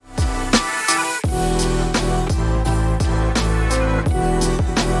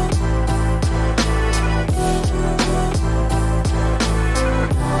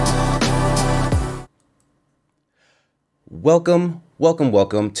Welcome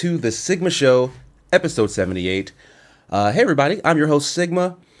to the Sigma Show, episode 78. Hey everybody, I'm your host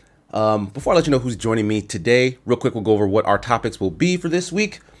Sigma. Before I let you know who's joining me today, real quick we'll go over what our topics will be for this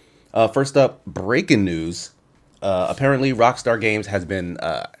week. First up, breaking news. Apparently Rockstar Games has been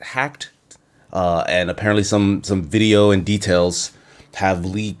hacked, and apparently some video and details have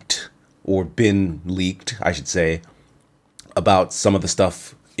leaked, or been leaked, I should say, about some of the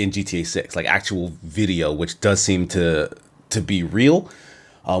stuff in GTA 6, like actual video, which does seem to be real.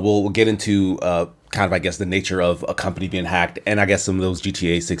 We'll get into kind of, I guess, the nature of a company being hacked, and I guess some of those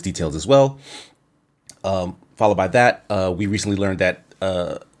GTA 6 details as well. Followed by that, we recently learned that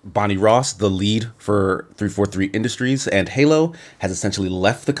Bonnie Ross, the lead for 343 Industries and Halo, has essentially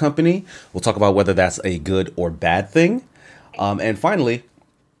left the company. We'll talk about whether that's a good or bad thing. And finally,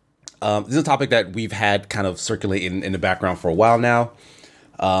 this is a topic that we've had kind of circulate in the background for a while now.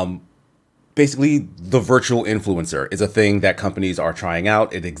 Basically, the virtual influencer is a thing that companies are trying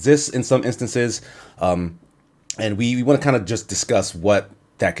out. It exists in some instances. And we want to kind of just discuss what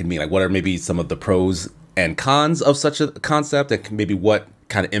that could mean. Like, what are maybe some of the pros and cons of such a concept, and maybe what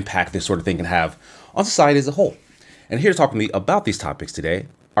kind of impact this sort of thing can have on society as a whole. And here to talk to me about these topics today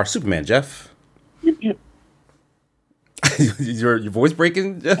are Superman Jeff. Yep. your voice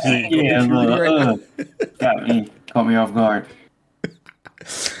breaking? Jeff? Yeah, caught me off guard.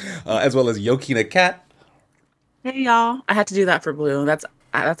 As well as Yokina Cat. Hey y'all! I had to do that for Blue. That's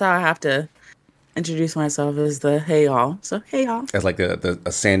how I have to introduce myself, as the hey y'all. So hey y'all. As like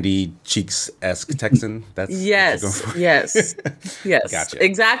a Sandy Cheeks-esque Texan. That's yes. Gotcha.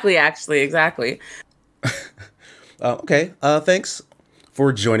 Exactly. Okay. Thanks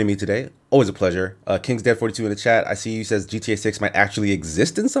for joining me today. Always a pleasure. King's Dead 42 in the chat. I see you says GTA 6 might actually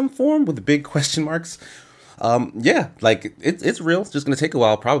exist in some form with the big question marks. Yeah, like it's real. It's just gonna take a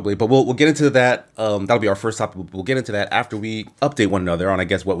while probably, but we'll get into that. That'll be our first topic. We'll get into that after we update one another on, I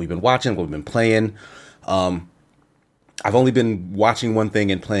guess, what we've been watching, what we've been playing. I've only been watching one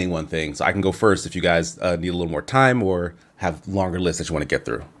thing and playing one thing, so I can go first if you guys need a little more time or have longer lists that you want to get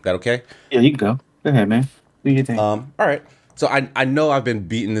through. Is that okay? Yeah, you can go. Go ahead, man. Do your thing. All right. So I know I've been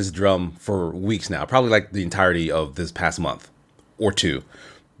beating this drum for weeks now, probably like the entirety of this past month or two.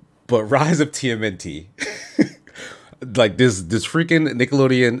 But Rise of TMNT, like this freaking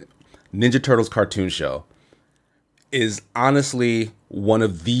Nickelodeon Ninja Turtles cartoon show, is honestly one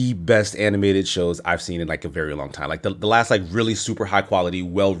of the best animated shows I've seen in like a very long time. Like the last like really super high quality,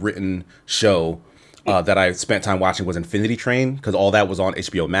 well written show that I spent time watching was Infinity Train, because all that was on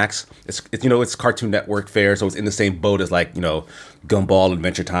HBO Max. It's Cartoon Network fare, so it's in the same boat as like Gumball,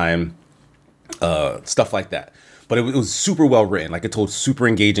 Adventure Time, stuff like that. But it was super well written. Like, it told super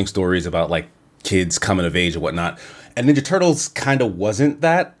engaging stories about like kids coming of age and whatnot. And Ninja Turtles kind of wasn't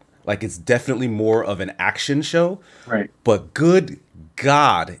that. Like, it's definitely more of an action show. Right. But good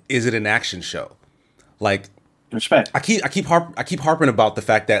God, is it an action show? Like, respect. I keep harping about the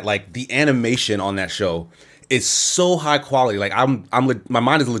fact that like the animation on that show is so high quality. Like, my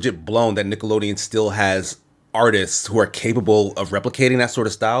mind is legit blown that Nickelodeon still has artists who are capable of replicating that sort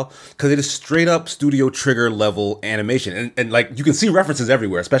of style, because it is straight up Studio Trigger level animation, and like you can see references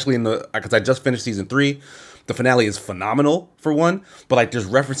everywhere, especially because I just finished season 3. The finale is phenomenal for one, but like there's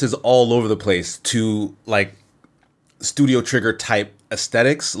references all over the place to like Studio Trigger type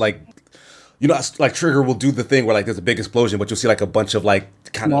aesthetics. Like, like Trigger will do the thing where like there's a big explosion, but you'll see like a bunch of like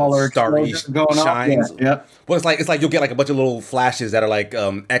kind smaller of starry going shines. Yeah. Well, it's like you'll get like a bunch of little flashes that are like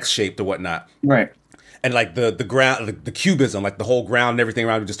X shaped or whatnot. Right. And like the ground, the cubism, like the whole ground and everything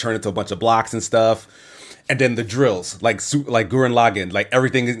around would just turn into a bunch of blocks and stuff. And then the drills, like Gurren Lagann, like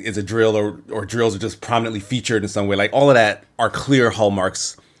everything is a drill, or drills are just prominently featured in some way. Like all of that are clear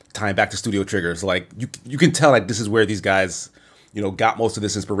hallmarks tying back to Studio Trigger. So like you can tell like this is where these guys, got most of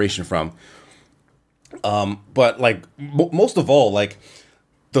this inspiration from. But like most of all, like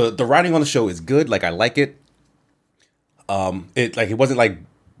the writing on the show is good. Like I like it. It wasn't like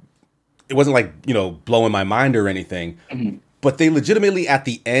blowing my mind or anything. Mm-hmm. But they legitimately at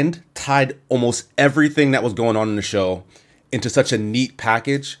the end tied almost everything that was going on in the show into such a neat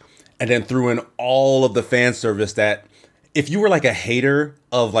package, and then threw in all of the fan service that if you were like a hater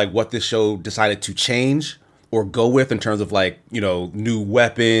of like what this show decided to change or go with in terms of like, new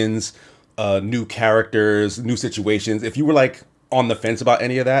weapons, new characters, new situations, if you were like on the fence about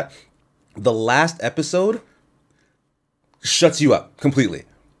any of that, the last episode shuts you up completely.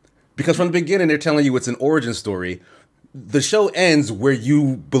 Because from the beginning, they're telling you it's an origin story. The show ends where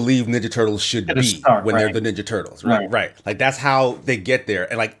you believe Ninja Turtles should be when they're the Ninja Turtles, right? Like that's how they get there,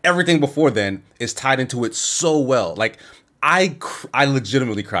 and like everything before then is tied into it so well. Like I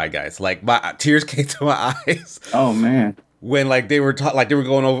legitimately cried, guys. Like my tears came to my eyes. Oh man! when like they were they were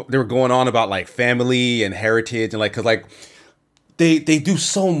going on about like family and heritage and like because like they do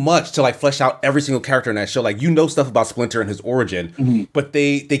so much to like flesh out every single character in that show. Like you know stuff about Splinter and his origin, but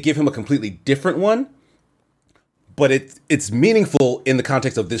they give him a completely different one. But it's meaningful in the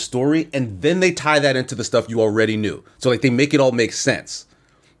context of this story, and then they tie that into the stuff you already knew. So like they make it all make sense.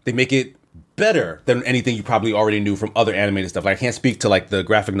 They make it better than anything you probably already knew from other animated stuff. Like I can't speak to like the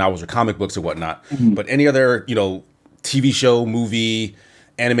graphic novels or comic books or whatnot, but any other, you know, TV show, movie,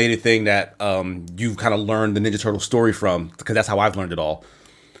 animated thing that you've kind of learned the Ninja Turtle story from, because that's how I've learned it all.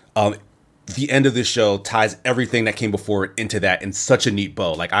 The end of this show ties everything that came before it into that in such a neat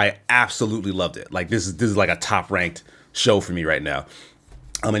bow. Like I absolutely loved it. Like this is like a top ranked show for me right now.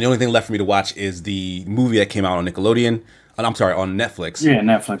 And the only thing left for me to watch is the movie that came out on Nickelodeon. I'm sorry, on Netflix. Yeah,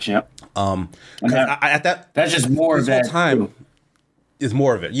 Netflix. Yep. That's just more of that time. Is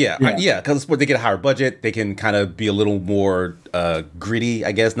more of it, yeah, because they get a higher budget, they can kind of be a little more gritty,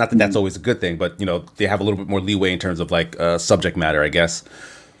 I guess. Not that that's always a good thing, but you know they have a little bit more leeway in terms of like subject matter, I guess.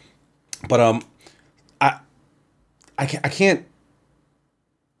 But I can't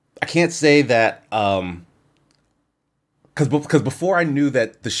say that because before I knew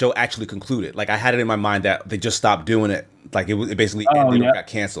that the show actually concluded, like I had it in my mind that they just stopped doing it, like it basically ended or got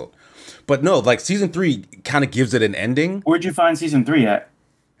canceled. But no, like season 3 kind of gives it an ending. Where'd you find season 3 at?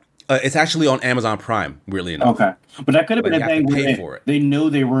 It's actually on Amazon Prime, weirdly enough. Okay, but that could have been a thing where they know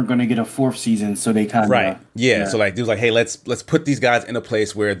they weren't going to get a 4th season, so they kind of Yeah. So like, it was like, hey, let's put these guys in a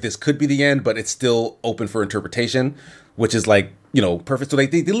place where this could be the end, but it's still open for interpretation, which is like, you know, perfect. So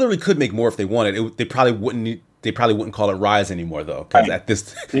like, they literally could make more if they wanted. They probably wouldn't call it Rise anymore though, because at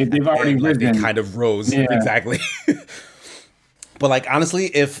this they've already like, they kind of rose exactly. But like honestly,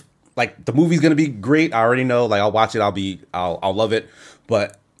 if like the movie's gonna be great, I already know. Like I'll watch it, I'll love it.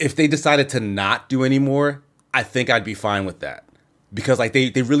 But if they decided to not do any more, I think I'd be fine with that, because like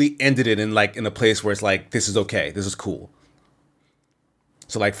they really ended it in a place where it's like, this is okay, this is cool.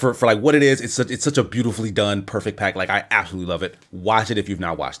 So like for like what it is, it's such a beautifully done, perfect pack. Like I absolutely love it. Watch it if you've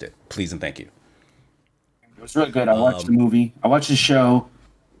not watched it, please and thank you. It was really good. I watched the movie, I watched the show,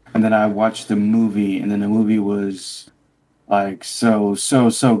 and then I watched the movie, and then the movie was like so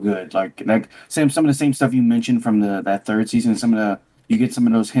good. Like some of the same stuff you mentioned from that 3rd season. You get some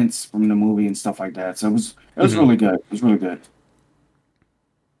of those hints from the movie and stuff like that. So it was really good. It was really good.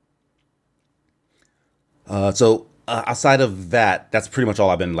 So outside of that, that's pretty much all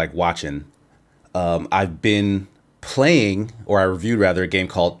I've been like watching. I've been playing, or I reviewed rather, a game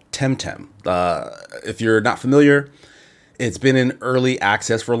called Temtem. If you're not familiar, it's been in early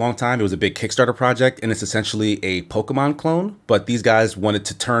access for a long time. It was a big Kickstarter project, and it's essentially a Pokemon clone. But these guys wanted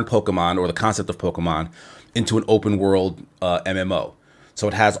to turn Pokemon, or the concept of Pokemon, into an open world MMO. So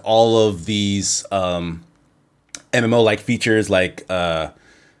it has all of these MMO-like features, like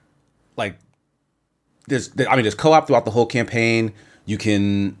there's co-op throughout the whole campaign. You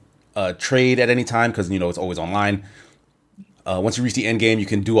can trade at any time because, you know, it's always online. Once you reach the end game, you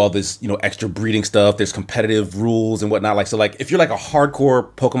can do all this, you know, extra breeding stuff. There's competitive rules and whatnot. Like, so like if you're like a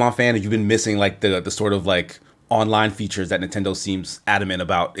hardcore Pokemon fan and you've been missing like the sort of like online features that Nintendo seems adamant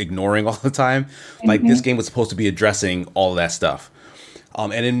about ignoring all the time, like this game was supposed to be addressing all of that stuff.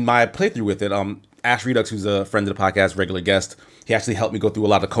 And in my playthrough with it, Ash Redux, who's a friend of the podcast, regular guest, he actually helped me go through a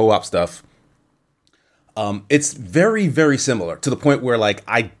lot of co-op stuff. It's very, very similar to the point where like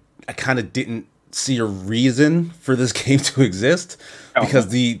I kind of didn't see a reason for this game to exist, because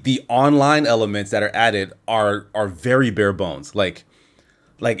the online elements that are added are very bare bones. Like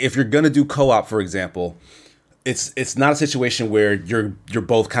if you're gonna do co-op, for example, it's not a situation where you're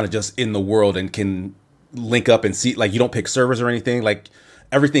both kind of just in the world and can link up and see, like you don't pick servers or anything. Like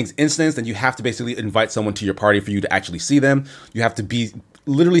everything's instanced, and you have to basically invite someone to your party for you to actually see them. You have to be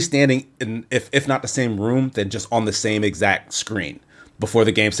literally standing in, if not the same room, then just on the same exact screen before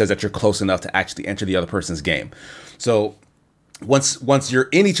the game says that you're close enough to actually enter the other person's game. So once you're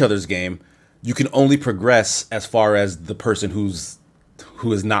in each other's game, you can only progress as far as the person who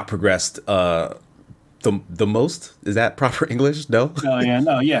has not progressed the most. Is that proper English? No.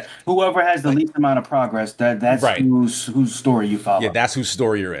 Yeah. Whoever has the least amount of progress, that's right. Whose story you follow. Yeah, that's whose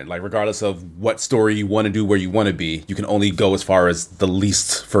story you're in. Like regardless of what story you want to do, where you want to be, you can only go as far as the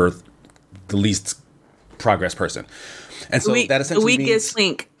least progress person. And so that essentially means weakest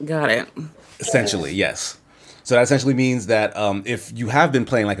link. Got it. Essentially, yes. So that essentially means that if you have been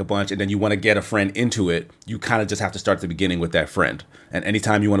playing like a bunch and then you want to get a friend into it, you kind of just have to start at the beginning with that friend. And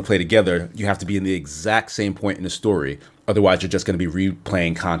anytime you want to play together, you have to be in the exact same point in the story. Otherwise, you're just going to be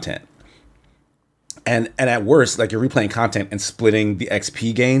replaying content. And at worst, like you're replaying content and splitting the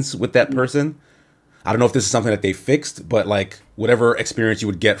XP gains with that person. I don't know if this is something that they fixed, but like whatever experience you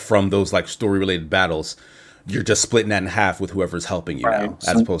would get from those like story related battles, you're just splitting that in half with whoever's helping you now,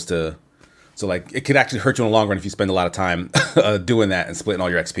 as opposed to, so like it could actually hurt you in the long run if you spend a lot of time doing that and splitting all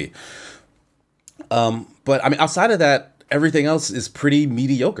your XP. But I mean, outside of that, everything else is pretty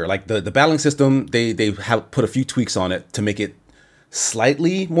mediocre. Like the battling system, they have put a few tweaks on it to make it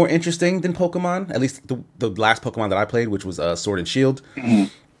slightly more interesting than Pokemon. At least the last Pokemon that I played, which was Sword and Shield. Mm-hmm.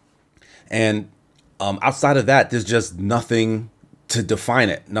 And outside of that, there's just nothing to define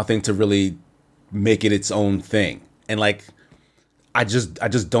it, nothing to really make it its own thing. And like, I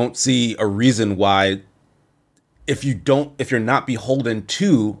just don't see a reason why, if you're not beholden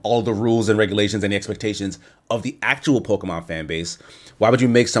to all the rules and regulations and the expectations of the actual Pokemon fan base, why would you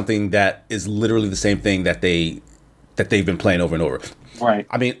make something that is literally the same thing that they've been playing over and over? Right.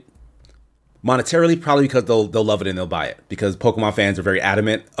 I mean, monetarily, probably because they'll love it and they'll buy it, because Pokemon fans are very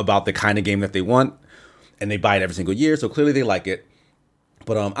adamant about the kind of game that they want, and they buy it every single year, so clearly they like it.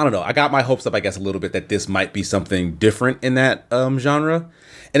 But I don't know. I got my hopes up, I guess, a little bit that this might be something different in that genre,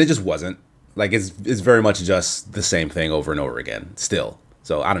 and it just wasn't. Like it's very much just the same thing over and over again still.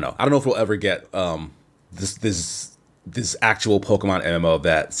 So I don't know. I don't know if we'll ever get this actual Pokemon MMO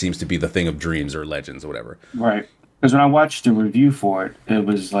that seems to be the thing of dreams or legends or whatever. Right. Because when I watched the review for it, it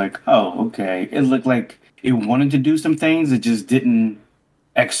was like, oh, okay. It looked like it wanted to do some things, it just didn't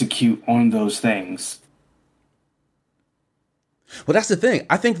execute on those things. Well, that's the thing.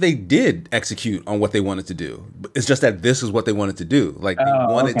 I think they did execute on what they wanted to do. It's just that this is what they wanted to do. Like they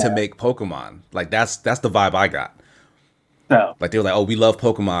wanted to make Pokemon. Like that's the vibe I got. So like they were like, oh, we love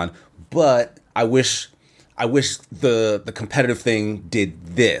Pokemon, but I wish the competitive thing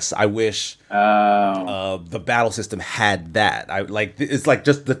did this. I wish the battle system had that. It's like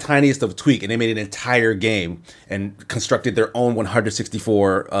just the tiniest of tweak, and they made an entire game and constructed their own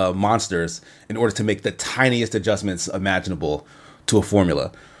 164 monsters in order to make the tiniest adjustments imaginable to a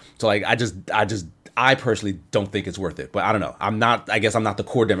formula. So like I personally don't think it's worth it. But I don't know. I guess I'm not the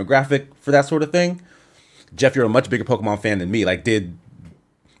core demographic for that sort of thing. Jeff, you're a much bigger Pokemon fan than me. Like did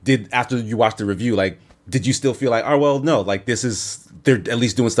after you watched the review, like did you still feel like, oh well, no, like they're at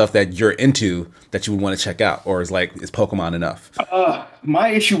least doing stuff that you're into that you would want to check out, or is Pokemon enough? My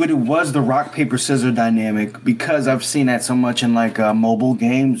issue with it was the rock paper scissors dynamic, because I've seen that so much in like mobile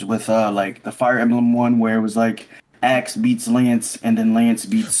games with like the Fire Emblem one, where it was like Axe beats Lance and then Lance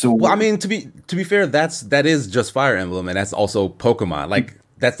beats Sword. Well, I mean, to be fair, that is just Fire Emblem, and that's also Pokemon. Like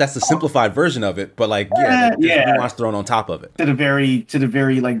that's the simplified version of it, but like there's nuance thrown on top of it. To the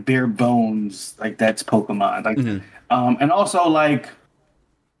very like bare bones, like that's Pokemon. Like and also like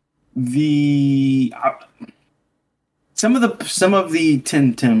some of the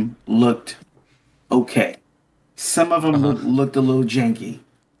Temtem looked okay. Some of them looked a little janky.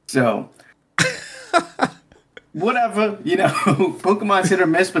 So whatever, Pokemon's hit or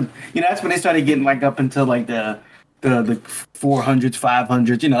miss, but that's when they started getting like up until like the 400s,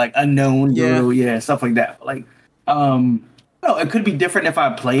 500s, like unknown, stuff like that. But like, no, it could be different if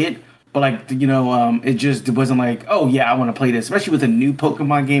I play it, but like, it wasn't like, oh yeah, I want to play this, especially with a new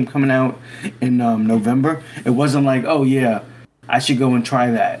Pokemon game coming out in November. It wasn't like, oh yeah, I should go and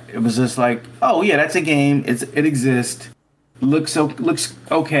try that. It was just like, oh yeah, that's a game. It exists. Looks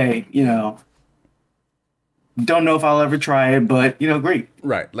okay. Don't know if I'll ever try it, but great.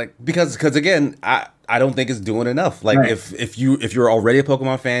 Right, like because again, I don't think it's doing enough. Like right. if you're already a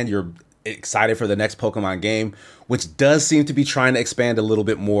Pokemon fan, you're excited for the next Pokemon game, which does seem to be trying to expand a little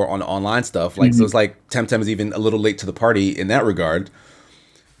bit more on online stuff. Like so, it's like Temtem is even a little late to the party in that regard.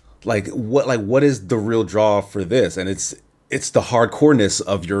 Like what is the real draw for this? And it's the hardcoreness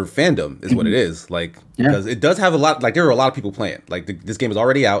of your fandom is what it is. Like because it does have a lot. Like there are a lot of people playing. Like this game is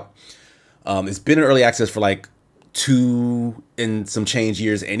already out. It's been in early access for like 2 and some change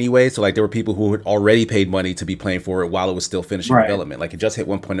years anyway. So like there were people who had already paid money to be playing for it while it was still finishing development. Like it just hit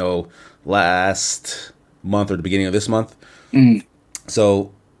 1.0 last month or the beginning of this month.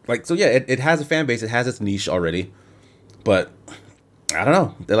 So yeah, it has a fan base. It has its niche already. But I don't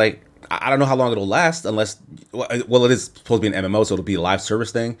know. They're like, I don't know how long it'll last unless, well, it is supposed to be an MMO, so it'll be a live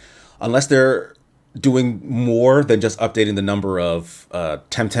service thing. Unless they're doing more than just updating the number of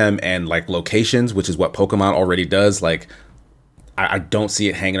Temtem and like locations, which is what Pokemon already does. Like I don't see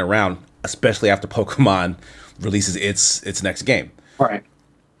it hanging around, especially after Pokemon releases its next game. Right.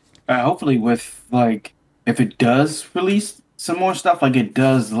 Hopefully with like, if it does release some more stuff, like it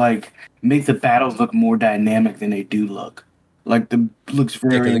does like make the battles look more dynamic than they do look. Like the looks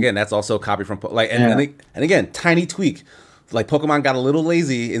very. Because again, that's also a copy from and again, tiny tweak. like Pokemon got a little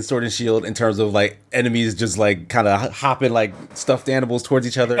lazy in Sword and Shield in terms of like enemies just like kind of hopping like stuffed animals towards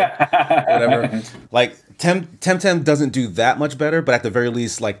each other, whatever. Like Temtem doesn't do that much better, but at the very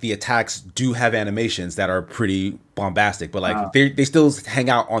least, like the attacks do have animations that are pretty bombastic. But like they still hang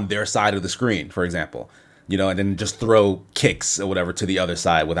out on their side of the screen, for example, you know, and then just throw kicks or whatever to the other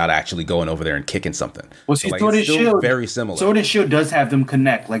side without actually going over there and kicking something. Well, see, so, like, Sword and Shield very similar. Sword and Shield does have them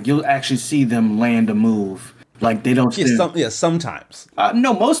connect. Like you'll actually see them land a move. Like they don't. Sometimes.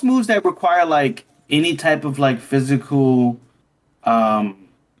 No, most moves that require like any type of like physical. Did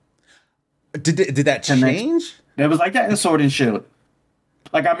that change? That was like that in Sword and Shield.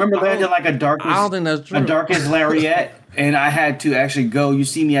 Like I remember landing like a darkest lariat, and I had to actually go. You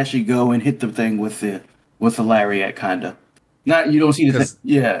see me actually go and hit the thing with the lariat, kind of. Not you don't see the thing.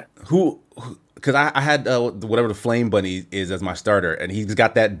 Yeah. Because I had whatever the Flame Bunny is as my starter, and he's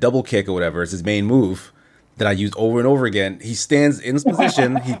got that double kick or whatever. It's his main move that I used over and over again. He stands in his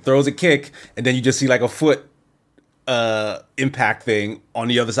position, he throws a kick, and then you just see like a foot impact thing on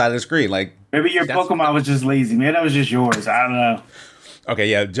the other side of the screen. Like maybe your Pokemon was just lazy. Maybe that was just yours. I don't know. Okay,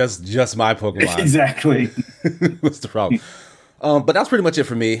 yeah, just my Pokemon. Exactly. What's the problem? But that's pretty much it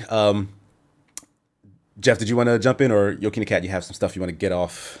for me. Jeff, did you want to jump in, or Yoki the Cat, you have some stuff you want to get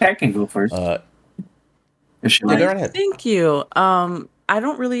off? Cat can go first. Thank you. I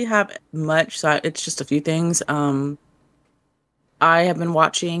don't really have much, so it's just a few things. I have been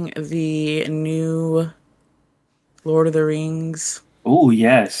watching the new Lord of the Rings. Oh,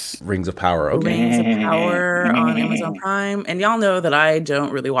 yes. Rings of Power. Okay. Rings of Power on Amazon Prime. And y'all know that I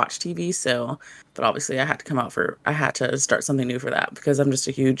don't really watch TV, but obviously I had to start something new for that because I'm just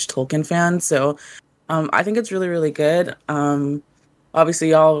a huge Tolkien fan. So I think it's really, really good. Obviously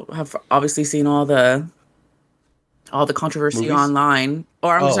y'all have seen all the controversy movies? Online,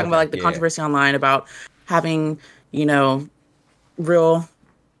 or I'm just talking about like the controversy online about having, real,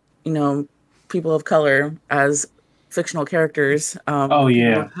 people of color as fictional characters.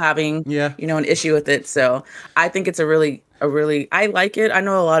 Having, an issue with it. So I think it's a really, I like it. I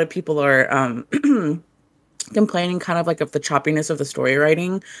know a lot of people are complaining kind of like of the choppiness of the story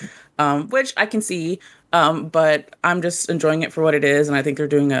writing, which I can see. But I'm just enjoying it for what it is. And I think they're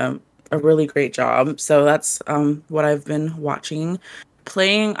doing a really great job. So that's what I've been watching.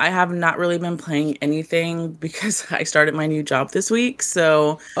 Playing, I have not really been playing anything because I started my new job this week.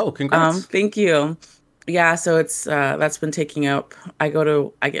 So congrats. Thank you. Yeah, so it's that's been taking up. I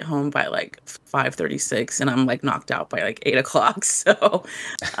get home by like 5:36 and I'm like knocked out by like 8 o'clock. So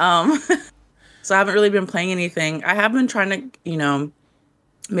so I haven't really been playing anything. I have been trying to,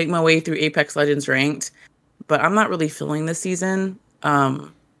 make my way through Apex Legends ranked, but I'm not really feeling this season. I've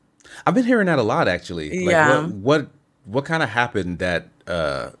been hearing that a lot, actually. Like, yeah. What kind of happened that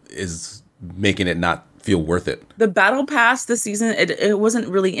is making it not feel worth it? The battle pass this season, it wasn't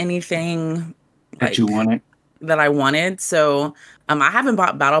really anything that you wanted. That I wanted. So I haven't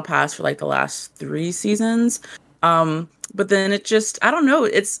bought battle pass for like the last 3 seasons. But then it just, I don't know.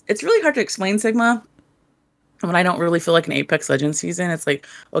 It's really hard to explain, Sigma. When I don't really feel like an Apex Legends season, it's like,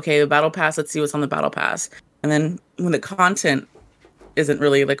 okay, the battle pass, let's see what's on the battle pass. And then when the content isn't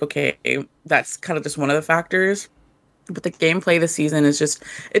really like, okay, that's kind of just one of the factors. But the gameplay this season is just,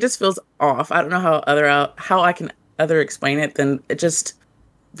 it just feels off. I don't know how I can explain it. Then it just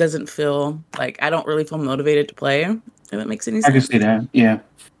doesn't feel like, I don't really feel motivated to play. If it makes any sense. I can see that. Yeah.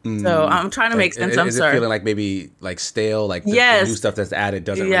 So I'm trying to make sense. I'm sorry. Is it feeling like maybe like stale? Like the new stuff that's added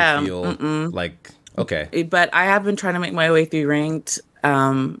doesn't really feel like, okay. But I have been trying to make my way through ranked.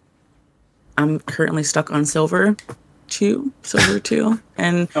 I'm currently stuck on silver 2,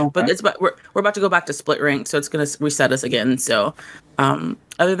 and but we're about to go back to split rank, so it's gonna reset us again. So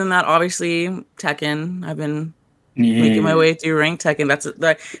other than that, obviously Tekken. I've been making my way through ranked Tekken. That's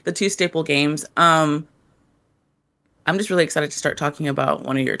the 2 staple games. I'm just really excited to start talking about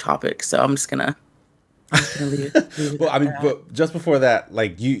one of your topics. So I'm just gonna leave it well, I mean, but just before that,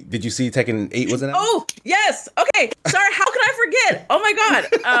 like, did you see Tekken 8 was announced? Oh, yes. Okay. Sorry. How could I forget? Oh my God.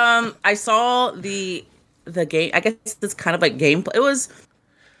 I saw the game. I guess it's kind of like gameplay. It was.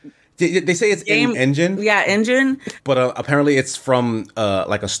 They say it's in engine. Yeah, engine. But apparently it's from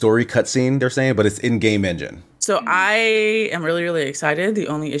like a story cutscene, they're saying, but it's in-game engine. So I am really, really excited. The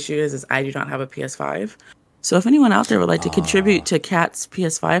only issue is I do not have a PS5. So if anyone out there would like to contribute to Cat's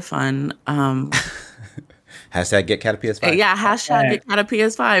PS5 fund, hashtag get Cat a PS5. Yeah, hashtag get Cat a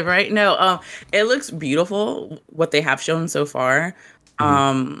PS5, right? No, it looks beautiful, what they have shown so far.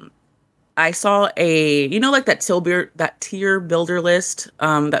 Mm-hmm. I saw like that tier builder list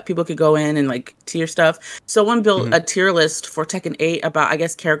that people could go in and like tier stuff. Someone built a tier list for Tekken 8 about, I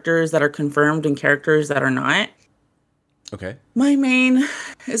guess, characters that are confirmed and characters that are not. Okay. My main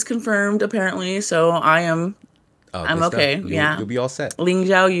is confirmed apparently, so I'm Good okay. stuff. Yeah. You'll be all set. Ling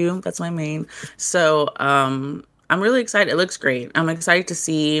Zhao Yu, that's my main. So, I'm really excited. It looks great. I'm excited to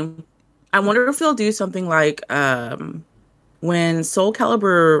see. I wonder if they'll do something like when Soul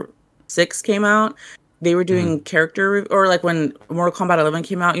Calibur 6 came out, they were doing or like when Mortal Kombat 11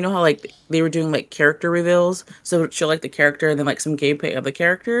 came out, you know how like they were doing like character reveals, so show like the character and then like some gameplay of the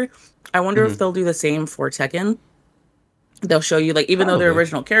character. I wonder if they'll do the same for Tekken. They'll show you like even though they're Probably.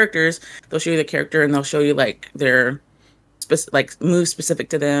 original characters, they'll show you the character and they'll show you like their like moves specific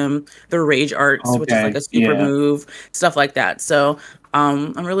to them, their rage arts, which is like a super move, stuff like that. So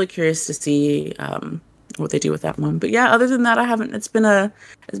I'm really curious to see what they do with that one. But yeah, other than that, I haven't. It's been a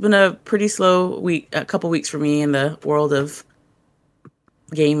pretty slow week, a couple weeks for me in the world of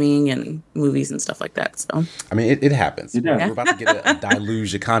gaming and movies and stuff like that. So I mean, it happens. It does. We're about to get a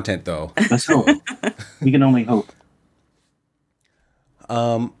deluge of content, though. Let's hope. We can only hope.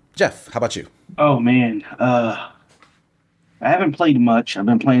 Jeff, how about you? Oh man, I haven't played much. I've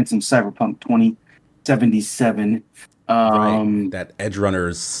been playing some Cyberpunk 2077. Right. That Edge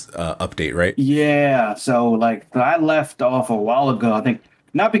Runners update, right? Yeah, so like I left off a while ago. I think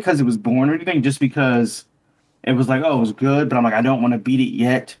not because it was boring or anything, just because it was like, oh, it was good, but I'm like, I don't want to beat it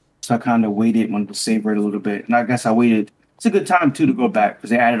yet. So I kind of waited, wanted to savor it a little bit. And I guess I waited. It's a good time too to go back because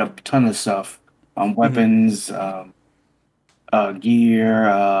they added a ton of stuff. Weapons,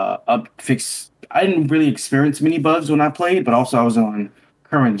 gear, fix. I didn't really experience many bugs when I played, but also I was on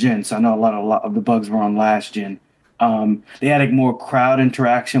current gen, so I know a lot of the bugs were on last gen. They added more crowd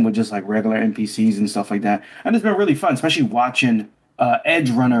interaction with just like regular NPCs and stuff like that, and it's been really fun, especially watching Edge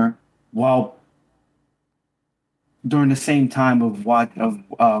Runner while during the same time of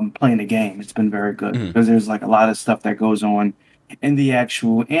playing the game. It's been very good because there's like a lot of stuff that goes on in the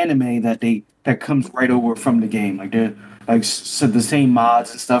actual anime that comes right over from the game. Like they're like so the same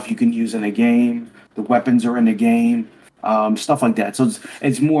mods and stuff you can use in the game. The weapons are in the game, stuff like that. So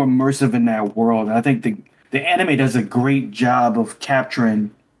it's more immersive in that world. And I think the anime does a great job of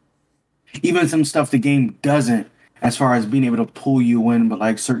capturing even some stuff the game doesn't, as far as being able to pull you in with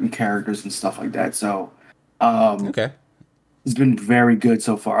like certain characters and stuff like that. So Okay. it's been very good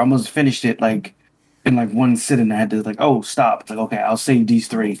so far. I almost finished it like in like one sitting. I had to like, oh, stop. It's like, okay, I'll save these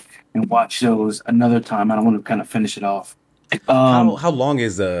 3 and watch those another time. I don't want to kind of finish it off. How long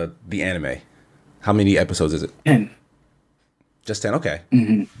is the anime? How many episodes is it? 10. Just 10. Okay.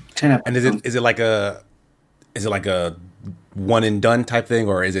 10 episodes. And is it like a one and done type thing,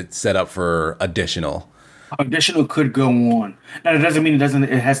 or is it set up for additional? Additional could go on. Now, it doesn't mean it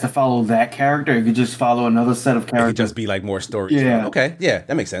has to follow that character. It could just follow another set of It characters. could just be like more stories. Yeah. Okay. Yeah,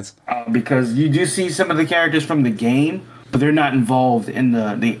 that makes sense. Because you do see some of the characters from the game, but they're not involved in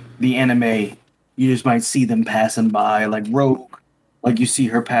the anime. You just might see them passing by, like Rogue. Like you see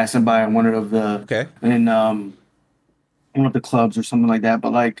her passing by in one of the in one of the clubs or something like that.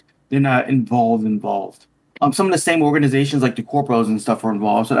 But like they're not involved. Some of the same organizations like the Corpos and stuff are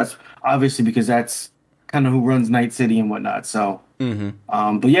involved. So that's obviously because that's kind of who runs Night City and whatnot. So,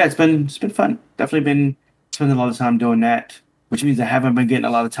 but yeah, it's been fun. Definitely been spending a lot of time doing that, which means I haven't been getting a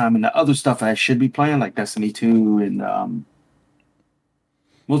lot of time in the other stuff that I should be playing, like Destiny 2 and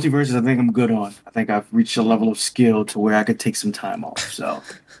Multiverses. I think I'm good on. I think I've reached a level of skill to where I could take some time off. So,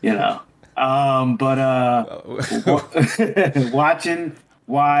 you know, watching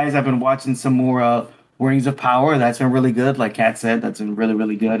wise, I've been watching some more Rings of Power. That's been really good. Like Kat said, that's been really,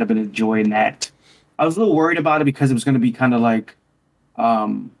 really good. I've been enjoying that. I was a little worried about it because it was going to be kind of like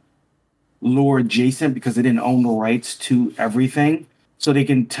lore adjacent because they didn't own the rights to everything. So they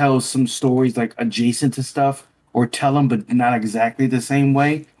can tell some stories like adjacent to stuff or tell them, but not exactly the same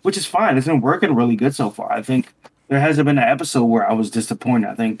way, which is fine. It's been working really good so far. I think there hasn't been an episode where I was disappointed.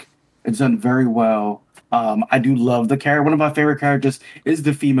 I think it's done very well. I do love the character. One of my favorite characters is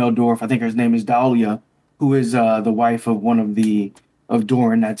the female dwarf. I think her name is Dahlia, who is the wife of one of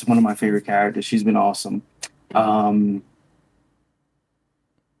Doran. That's one of my favorite characters. She's been awesome. Don't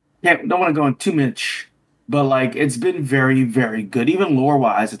want to go in too much, but like it's been very, very good. Even lore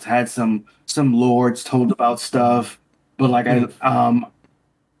wise, it's had some lore. It's told about stuff, but like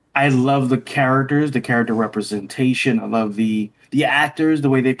I love the characters, the character representation. I love the actors, the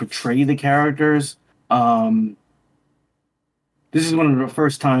way they portray the characters. This is one of the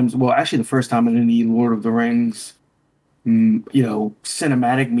first times. Well, actually, the first time in any Lord of the Rings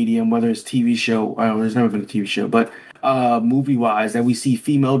cinematic medium, whether it's TV show, there's never been a TV show, but movie wise, that we see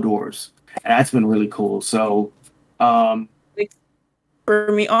female dwarves, and that's been really cool. So, for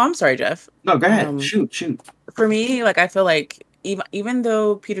me, I'm sorry, Jeff. No, go ahead. Shoot. For me, like I feel like even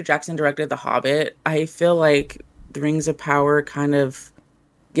though Peter Jackson directed The Hobbit, I feel like the Rings of Power kind of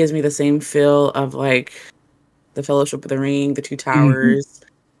gives me the same feel of like the Fellowship of the Ring, the Two Towers,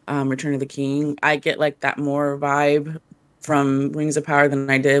 Return of the King. I get like that more vibe from Rings of Power than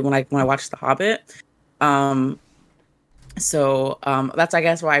I did when I watched The Hobbit. So that's I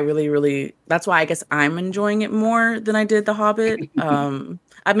guess why that's why I guess I'm enjoying it more than I did The Hobbit.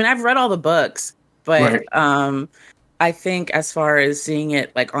 I mean, I've read all the books, but I think as far as seeing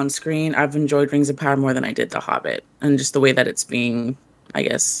it like on screen, I've enjoyed Rings of Power more than I did The Hobbit, and just the way that it's being, I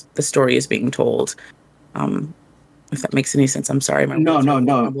guess, the story is being told. If that makes any sense, I'm sorry. No. This morning.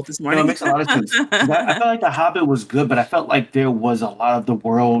 No, it makes a lot of sense. I felt like The Hobbit was good, but I felt like there was a lot of the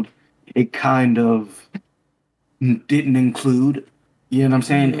world it kind of didn't include. You know what I'm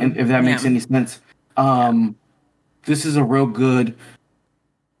saying? And if that makes any sense. This is a real good.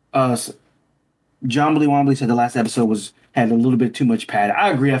 John Billy Wombly said the last episode had a little bit too much pad. I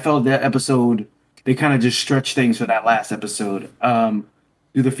agree. I felt that episode they kind of just stretched things for that last episode.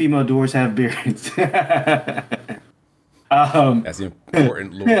 Do the female dwarves have beards? That's the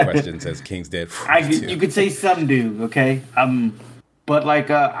important little question. Says King's Dead. You could say some do, okay. But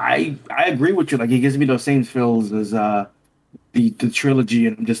like I agree with you. Like it gives me those same feels as the trilogy,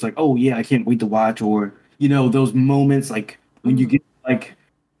 and I'm just like, oh yeah, I can't wait to watch. Or those moments like when you get like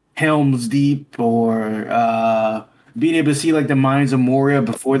Helm's Deep, or being able to see like the Mines of Moria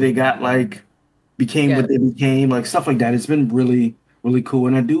before they got like became what they became, like stuff like that. It's been really, really cool,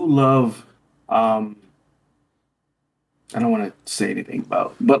 and I do love. I don't want to say anything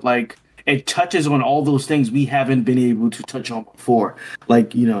about, but like it touches on all those things we haven't been able to touch on before, like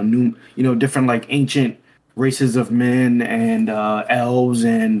different like ancient races of men and elves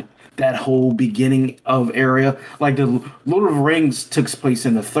and that whole beginning of area. Like the Lord of the Rings took place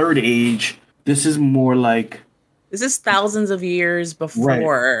in the Third Age. This is more like this is thousands of years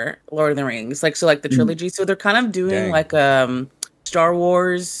before Lord of the Rings, like the trilogy. So they're kind of doing like Star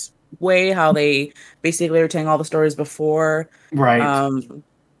Wars way, how they basically are telling all the stories before, right?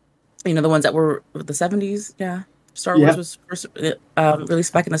 The ones that were the 70s. Star Wars was first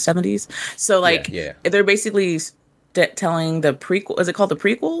released back in the 70s. So like they're basically telling the prequel. Is it called the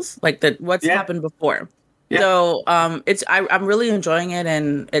prequels? Like what's happened before. So I'm really enjoying it,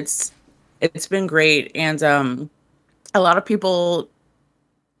 and it's been great. And a lot of people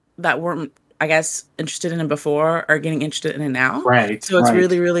that weren't, I guess, interested in it before are getting interested in it now. Right. So it's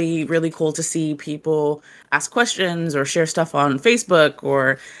really, really, really cool to see people ask questions or share stuff on Facebook,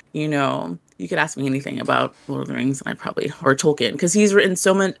 or, you could ask me anything about Lord of the Rings, and or Tolkien, because he's written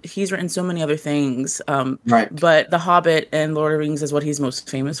so many other things. But The Hobbit and Lord of the Rings is what he's most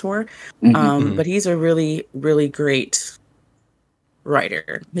famous for. But he's a really, really great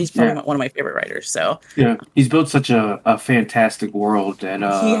writer. He's probably one of my favorite writers. So he's built such a fantastic world, and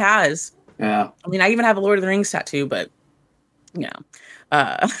he has. Yeah. I mean, I even have a Lord of the Rings tattoo, but I'm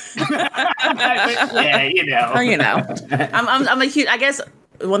a huge. I guess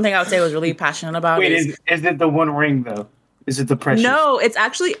one thing I would say I was really passionate about. Wait, is it the One Ring though? Is it the Precious? No, it's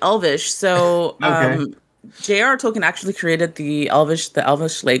actually Elvish. So, J.R. Tolkien actually created the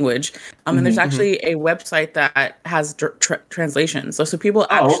Elvish language. And there's actually a website that has translations. So people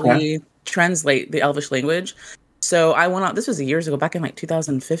actually translate the Elvish language. So I went out. This was years ago, back in like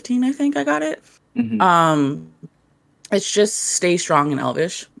 2015, I think I got it. It's just stay strong in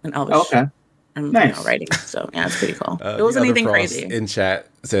Elvish. Okay. And nice. Writing. So it's pretty cool. It wasn't anything crazy. In chat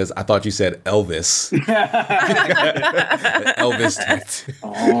says, "I thought you said Elvis." Elvis tattoo.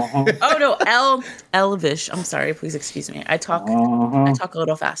 Oh no, Elvish. I'm sorry. Please excuse me. I talk a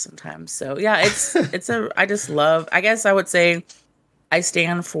little fast sometimes. So I just love. I guess I would say I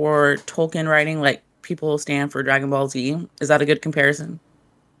stand for Tolkien writing like people stand for Dragon Ball Z. Is that a good comparison?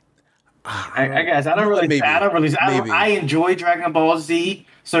 I guess I don't really. I enjoy Dragon Ball Z.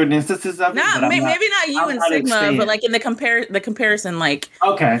 Certain instances of it. Maybe not you and Sigma, but like in the comparison, like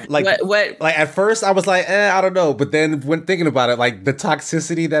like what? Like at first I was like, I don't know, but then when thinking about it, like the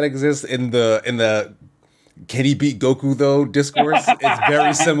toxicity that exists in the can he beat Goku though discourse is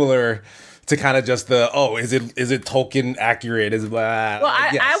very similar to kind of just the is it Tolkien accurate? Is blah. Well,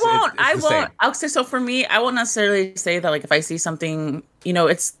 I won't. I'll say so for me. I won't necessarily say that like if I see something,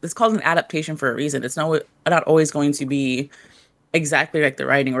 it's called an adaptation for a reason. It's not always going to be exactly like the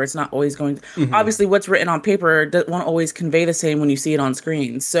writing, or it's not always going to, obviously what's written on paper won't always convey the same when you see it on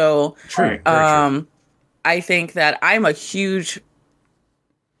screen. So true. I think that I'm a huge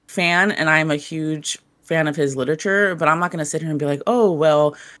fan, and I'm a huge fan of his literature, but I'm not going to sit here and be like, oh,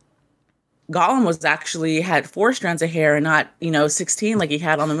 well, Gollum had 4 strands of hair and not, 16 like he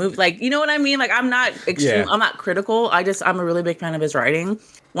had on the movie. Like, you know what I mean? Like, I'm not extreme. I'm not critical. I'm a really big fan of his writing.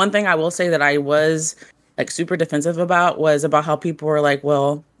 One thing I will say that I was like super defensive about was about how people were like,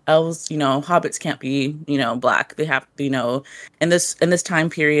 well, elves, hobbits can't be, black. They have, in this time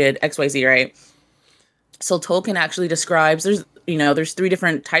period, XYZ, right? So Tolkien actually describes there's 3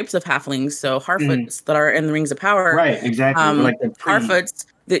 different types of halflings. So Harfoots that are in the Rings of Power. Right, exactly. Like the Harfoots,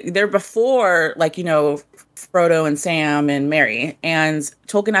 they're before Frodo and Sam and Merry, and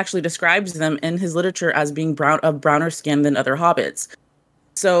Tolkien actually describes them in his literature as being of browner skin than other hobbits.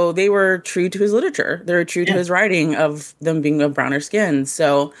 So they were true to his literature. They were true to his writing of them being of browner skin.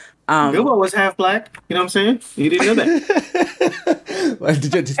 So Bilbo was half black. You know what I'm saying? You didn't know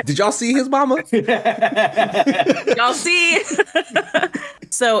that. Did y'all see his mama? Y'all see?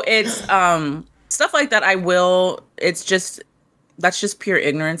 So it's stuff like that. That's just pure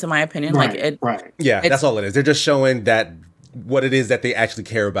ignorance, in my opinion. Right, Yeah, that's all it is. They're just showing that what it is that they actually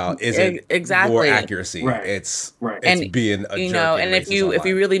care about isn't more accuracy. Right. It's and being a jerk and if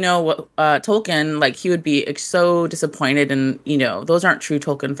you really know what Tolkien, like, he would be so disappointed, and those aren't true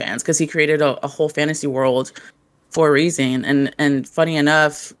Tolkien fans, because he created a whole fantasy world for a reason. And funny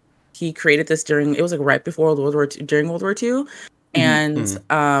enough, he created this it was like right before World War II, during World War II, and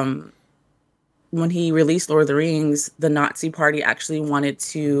when he released Lord of the Rings, the Nazi Party actually wanted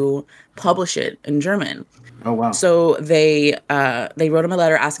to publish it in German. Oh, wow. So they wrote him a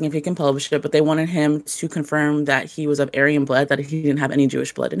letter asking if he can publish it, but they wanted him to confirm that he was of Aryan blood, that he didn't have any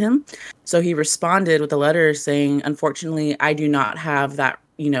Jewish blood in him. So he responded with a letter saying, unfortunately, I do not have that,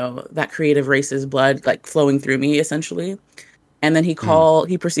 that creative race's blood like flowing through me, essentially. And then he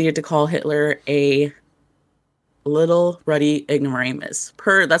proceeded to call Hitler a little ruddy ignoramus.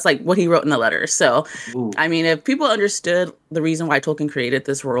 That's like what he wrote in the letter. So, I mean, if people understood the reason why Tolkien created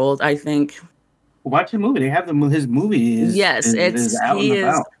this world, I think. Watch the movie. They have his movie. He is.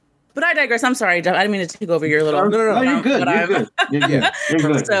 But I digress. I'm sorry, Jeff. I didn't mean to take over your little. No, you're good. You're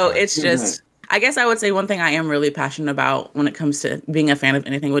good. So it's just. I guess I would say one thing I am really passionate about when it comes to being a fan of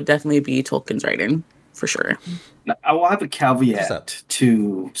anything would definitely be Tolkien's writing, for sure. I will have a caveat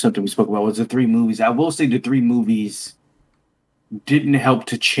to something we spoke about. Was the 3 movies? I will say the 3 movies didn't help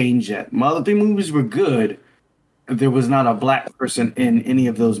to change that. While the 3 movies were good, there was not a black person in any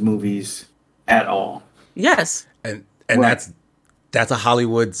of those movies at all. Yes, and that's a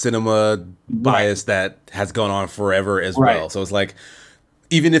Hollywood cinema bias that has gone on forever as well. So it's like,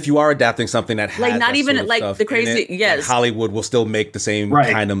 even if you are adapting something that has like not even sort of like the crazy, like Hollywood will still make the same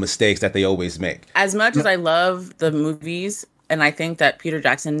kind of mistakes that they always make. As much as I love the movies, and I think that Peter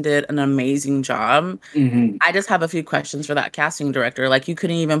Jackson did an amazing job, I just have a few questions for that casting director. Like, you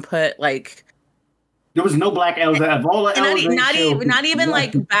couldn't even put like. There was no black elves of all the elves. Not even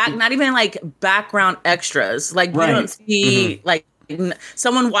like background extras. Like, you don't see like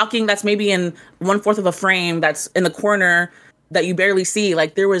someone walking that's maybe in 1/4 of a frame that's in the corner that you barely see.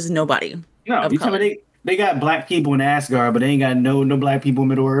 Like, there was nobody. No, you tell me they got black people in Asgard, but they ain't got no black people in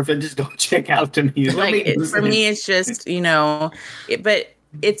Middle Earth. It just don't check out to me. For me, it's just but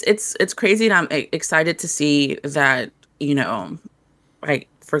it's crazy, and I'm excited to see that like,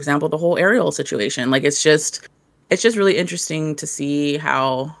 for example, the whole Ariel situation. Like, it's just really interesting to see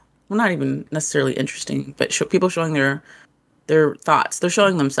how, well, not even necessarily interesting, but people showing their thoughts. They're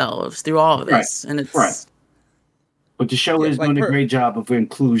showing themselves through all of this, and it's. But the show is doing a great job of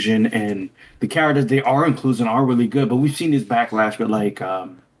inclusion, and the characters they are including are really good. But we've seen this backlash with like,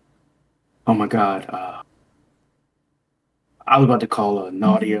 oh my God, I was about to call her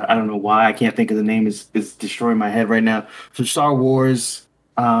Nadia. I don't know why. I can't think of the name. It's destroying my head right now. For Star Wars,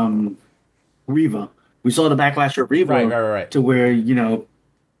 Reva. We saw the backlash of Reva right. To where,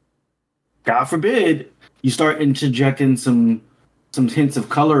 God forbid, you start interjecting some hints of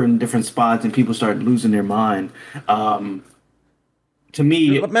color in different spots and people start losing their mind. To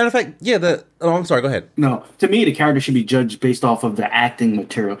me, matter of fact, I'm sorry, go ahead. No, to me, the character should be judged based off of the acting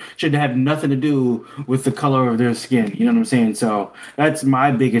material. Should have nothing to do with the color of their skin. You know what I'm saying? So that's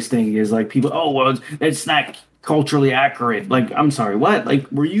my biggest thing is like people, it's not culturally accurate. Like, I'm sorry, what? Like,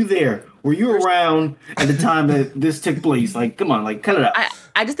 were you there? Were you around at the time that this took place? Like, come on, like, cut it out.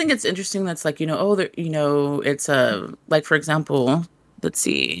 I just think it's interesting that's like, it's like, for example, let's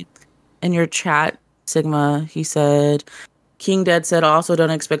see, in your chat, Sigma, he said, King Dead said, also don't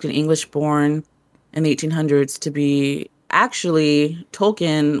expect an English born in the 1800s to be. Actually,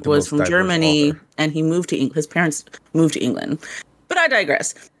 Tolkien was from Germany and he moved to England. His parents moved to England. But I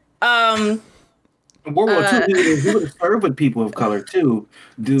digress. World War II, he would have served with people of color too,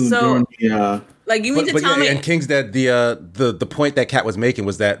 during the. Like, you mean to tell me? And King's Dead, the point that Kat was making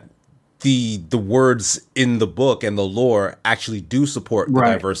was that the words in the book and the lore actually do support the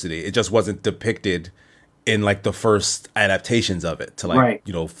diversity. It just wasn't depicted in like the first adaptations of it to like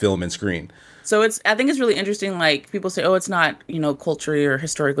film and screen. So I think it's really interesting. Like people say, oh, it's not culturally or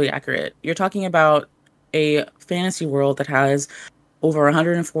historically accurate. You're talking about a fantasy world that has over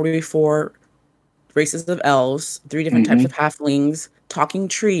 144 races of elves, 3 different types of halflings, talking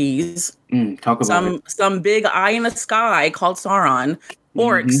trees, some big eye in the sky called Sauron,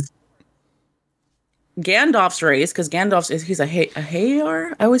 orcs, Gandalf's race, because he's a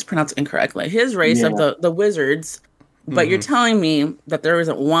Hayar. I always pronounce it incorrectly. His race of the wizards. But you're telling me that there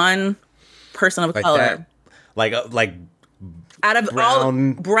isn't one person of color, like out of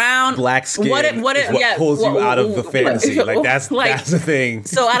brown, black skin, what pulls you out of the fantasy. Like that's the thing.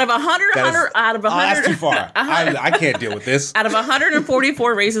 So out of 100, that's too far. I can't deal with this. Out of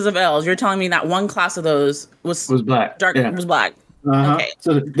 144 races of elves, you're telling me that one class of those was black, was black. Okay.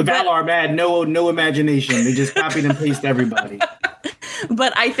 So the Valar had no imagination. They just copied and pasted everybody.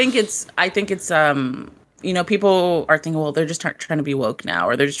 But I think it's people are thinking, well, they're just trying to be woke now,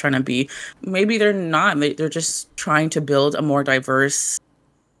 or they're just trying to be. Maybe they're not. They're just trying to build a more diverse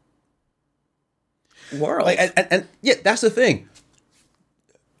world. And that's the thing.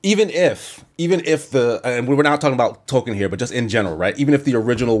 Even if and we're not talking about Tolkien here, but just in general, right? Even if the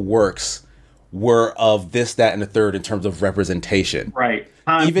original works were of this, that, and the third in terms of representation, right?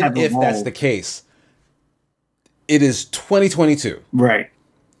 Even if that's the case, it is 2022, right?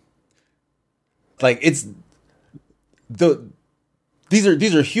 Like these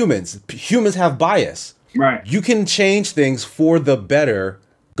are humans. Humans have bias. Right. You can change things for the better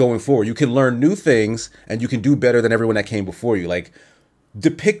going forward. You can learn new things and you can do better than everyone that came before you. Like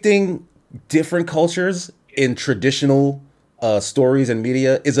depicting different cultures in traditional stories and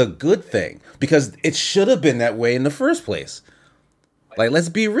media is a good thing because it should have been that way in the first place. Like, let's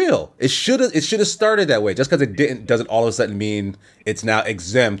be real. It should have started that way. Just because it didn't doesn't all of a sudden mean it's now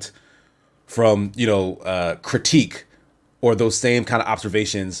exempt from critique or those same kind of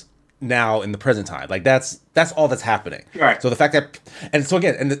observations now in the present time. Like that's all that's happening. Right. So the fact that, and so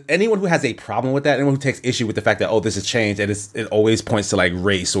again, and anyone who has a problem with that, anyone who takes issue with the fact that this has changed and it always points to like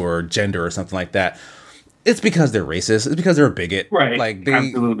race or gender or something like that, it's because they're racist. It's because they're a bigot. Right. Like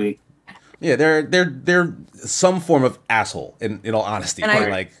absolutely. Yeah, they're some form of asshole in all honesty.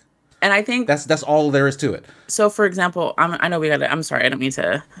 And I think that's all there is to it. So, for example, I'm sorry, I don't mean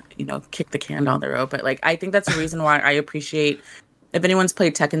to, kick the can down the road, but like I think that's the reason why I appreciate. If anyone's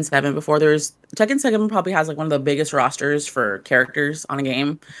played Tekken 7 before, Tekken 7 probably has like one of the biggest rosters for characters on a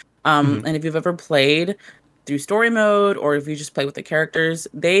game. And if you've ever played through story mode or if you just play with the characters,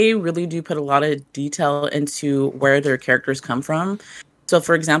 they really do put a lot of detail into where their characters come from. So,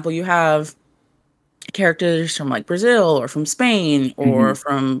 for example, you have characters from like Brazil or from Spain or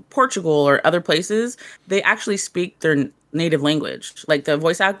from Portugal or other places. They actually speak their native language. Like the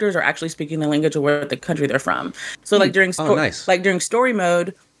voice actors are actually speaking the language of where the country they're from. So like during during story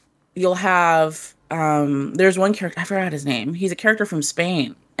mode, you'll have there's one character, I forgot his name. He's a character from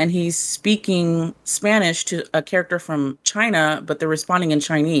Spain and he's speaking Spanish to a character from China, but they're responding in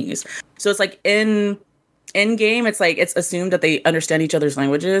Chinese. So it's like in game, it's like it's assumed that they understand each other's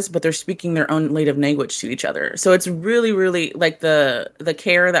languages, but they're speaking their own native language to each other. So it's really, really like the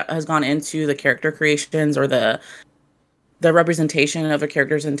care that has gone into the character creations or the representation of the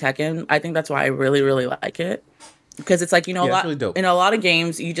characters in Tekken. I think that's why I really, really like it, because it's like a lot really in a lot of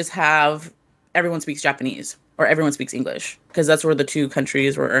games you just have everyone speaks Japanese or everyone speaks English because that's where the two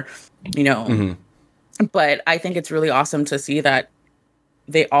countries were, But I think it's really awesome to see that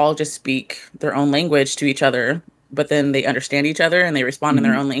they all just speak their own language to each other, but then they understand each other and they respond in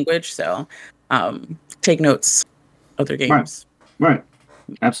their own language. So take notes of their games. Right.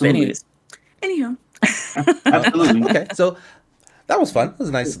 Absolutely. Anywho. Absolutely. Okay. So that was fun. That was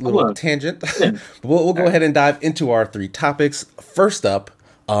a nice little tangent. We'll go ahead and dive into our 3 topics. First up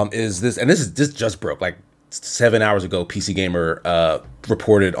is this, and this just broke like 7 hours ago. PC Gamer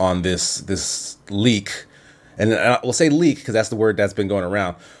reported on this leak. And we'll say leak because that's the word that's been going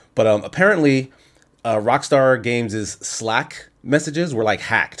around. But apparently, Rockstar Games' Slack messages were like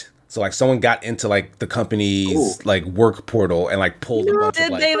hacked. So like someone got into like the company's like work portal and like pulled a bunch of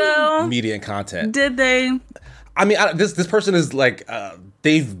like media and content. Did they? I mean, this person is like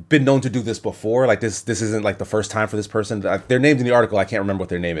they've been known to do this before. Like this isn't like the first time for this person. They're named in the article. I can't remember what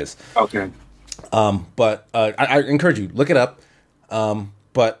their name is. Okay. But I encourage you look it up.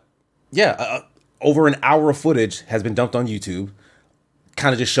 But yeah. Over an hour of footage has been dumped on YouTube,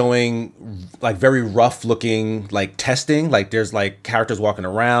 kind of just showing like very rough looking like testing. Like there's like characters walking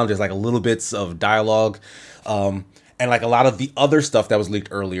around. There's like a little bits of dialogue. And like a lot of the other stuff that was leaked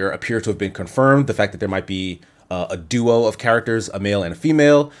earlier appears to have been confirmed. The fact that there might be a duo of characters, a male and a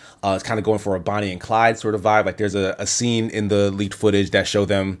female. It's kind of going for a Bonnie and Clyde sort of vibe. Like there's a scene in the leaked footage that show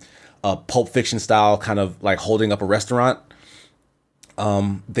them Pulp Fiction style, kind of like holding up a restaurant.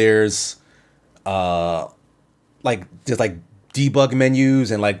 There's like debug menus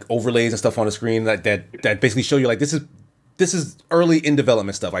and like overlays and stuff on the screen that basically show you like this is early in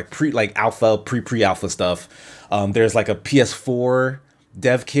development stuff, like pre-alpha stuff. There's like a PS4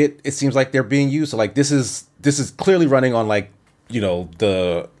 dev kit, it seems like they're being used. So like this is clearly running on like, you know,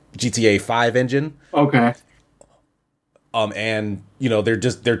 the GTA 5 engine. Okay. And you know,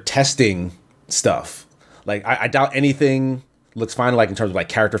 they're testing stuff. Like I doubt anything looks fine, like in terms of like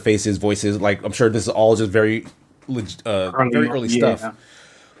character faces, voices. Like I'm sure this is all just very early stuff.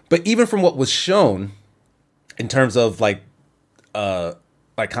 But even from what was shown in terms of like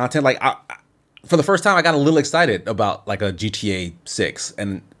content, like for the first time I got a little excited about like a GTA 6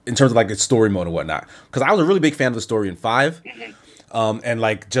 and in terms of like its story mode and whatnot, because I was a really big fan of the story in 5. And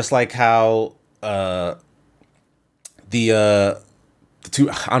like just like how the two,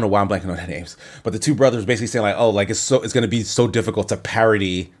 I don't know why I'm blanking on their names, but the two brothers basically saying like, oh, like it's going to be so difficult to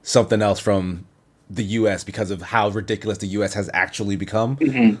parody something else from the US because of how ridiculous the US has actually become,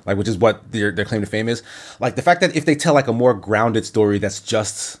 like, which is what their claim to fame is. Like the fact that if they tell like a more grounded story that's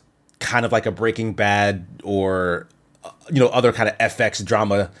just kind of like a Breaking Bad or you know, other kind of FX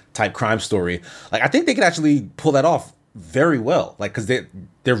drama type crime story, like I think they could actually pull that off very well, like because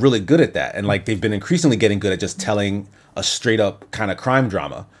they're really good at that, and like they've been increasingly getting good at just telling a straight up kind of crime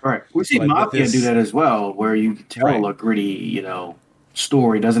drama. Right. We see Mafia do that as well, where you can tell a gritty, you know,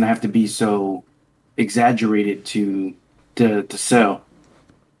 story. It doesn't have to be so exaggerated to sell.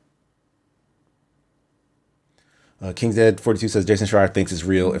 King's Dead 42 says Jason Schreier thinks it's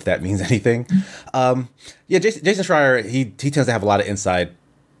real, if that means anything. Yeah, Jason Schreier, he tends to have a lot of inside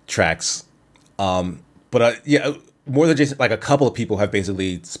tracks. But yeah, more than Jason, like a couple of people have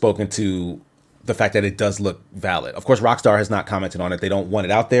basically spoken to the fact that it does look valid. Of course, Rockstar has not commented on it. They don't want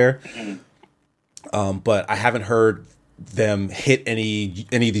it out there. But I haven't heard them hit any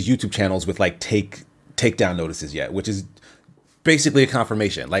of these YouTube channels with like takedown notices yet, which is basically a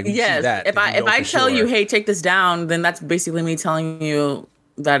confirmation. Like, yes, that, if I tell you, hey, take this down, then that's basically me telling you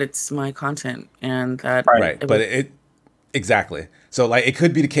that it's my content and that exactly. So like it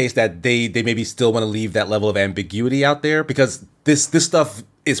could be the case that they maybe still want to leave that level of ambiguity out there, because this stuff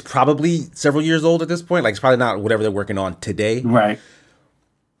is probably several years old at this point. Like it's probably not whatever they're working on today. Right.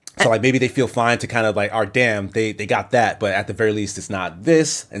 So like maybe they feel fine to kind of like, oh damn, they got that, but at the very least it's not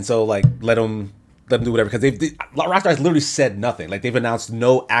this. And so like let them do whatever, because Rockstar has literally said nothing. Like they've announced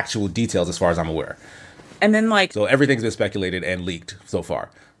no actual details as far as I'm aware. And then like, so everything's been speculated and leaked so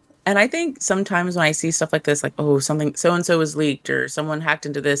far. And I think sometimes when I see stuff like this, like, oh, something so-and-so was leaked or someone hacked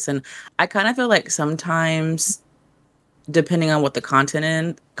into this, and I kind of feel like sometimes, depending on what the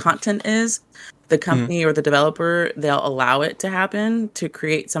content is, the company or the developer, they'll allow it to happen to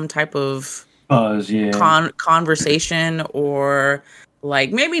create some type of buzz, conversation, or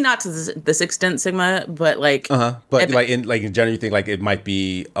like maybe not to this extent, Sigma, but like, but in general, you think like it might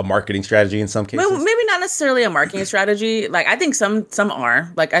be a marketing strategy in some cases. Well, maybe not necessarily a marketing strategy. Like I think some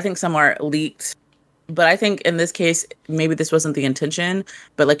are, like I think some are leaked, but I think in this case maybe this wasn't the intention.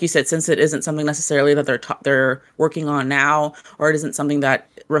 But like you said, since it isn't something necessarily that they're working on now, or it isn't something that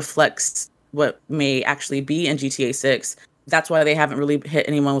reflects what may actually be in GTA 6. That's why they haven't really hit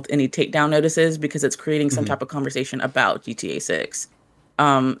anyone with any takedown notices, because it's creating some type of conversation about GTA 6.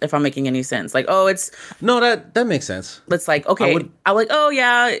 If I'm making any sense, like, oh, it's no, that makes sense. It's like, okay, I'm like, oh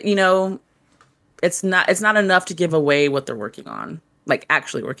yeah, you know, it's not enough to give away what they're working on, like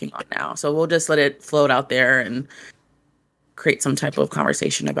actually working on now. So we'll just let it float out there and create some type of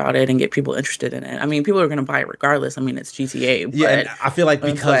conversation about it and get people interested in it. I mean, people are going to buy it regardless. I mean, it's GTA. But, yeah, and I feel like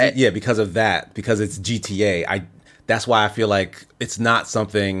because of that, because it's GTA, that's why I feel like it's not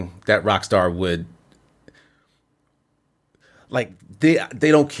something that Rockstar would. Like they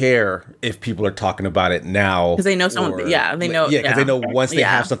don't care if people are talking about it now, because they know someone. Because they know once they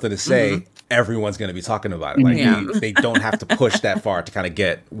have something to say, everyone's going to be talking about it. Like they don't have to push that far to kind of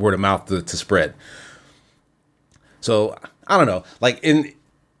get word of mouth to spread. So I don't know. Like I'm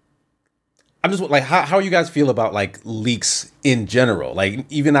just like, how you guys feel about like leaks in general? Like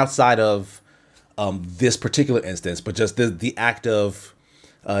even outside of this particular instance, but just the act of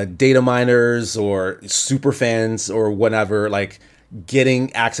data miners or super fans or whatever, like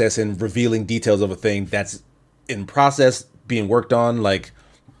getting access and revealing details of a thing that's in process, being worked on, like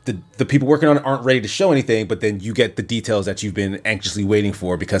the people working on it aren't ready to show anything, but then you get the details that you've been anxiously waiting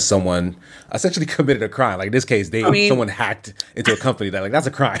for because someone essentially committed a crime. Like in this case, someone hacked into a company that's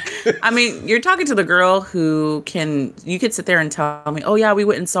a crime. I mean, you're talking to the girl who you could sit there and tell me, oh yeah, we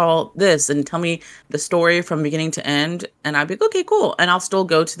went and saw this, and tell me the story from beginning to end, and I'd be like, okay, cool. And I'll still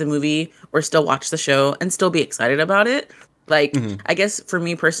go to the movie or still watch the show and still be excited about it. Like, I guess for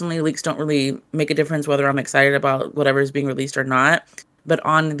me personally, leaks don't really make a difference whether I'm excited about whatever is being released or not. But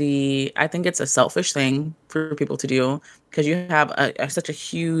I think it's a selfish thing for people to do because you have such a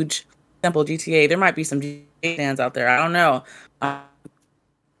huge example GTA. There might be some GTA fans out there. I don't know. I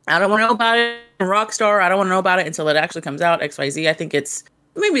don't want to know about it. Rockstar. I don't want to know about it until it actually comes out. XYZ. I think it's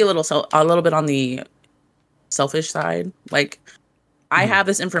maybe a little bit on the selfish side. Like, I have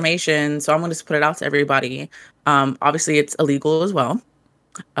this information, so I'm going to put it out to everybody. Obviously, it's illegal as well.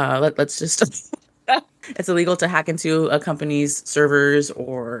 Let's just. It's illegal to hack into a company's servers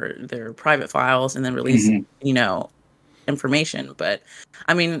or their private files and then release, information. But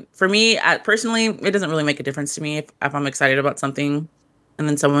I mean, for me, personally, it doesn't really make a difference to me if I'm excited about something and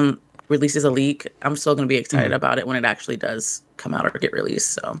then someone releases a leak. I'm still going to be excited about it when it actually does come out or get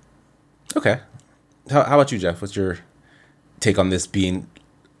released. So, okay. How about you, Jeff? What's your take on this being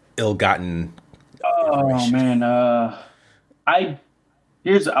ill-gotten? Oh man,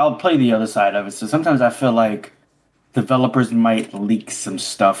 I'll play the other side of it. So sometimes I feel like developers might leak some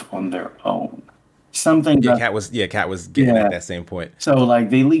stuff on their own. Kat was getting at that same point. So like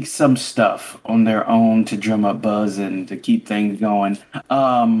they leak some stuff on their own to drum up buzz and to keep things going.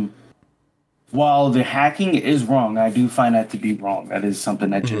 While the hacking is wrong, I do find that to be wrong. That is something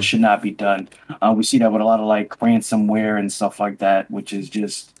that just should not be done. We see that with a lot of like ransomware and stuff like that, which is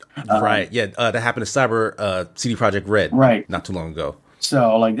just right. Yeah, that happened to CD Projekt Red not too long ago.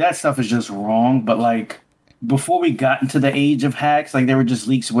 So, like, that stuff is just wrong. But, like, before we got into the age of hacks, like, there were just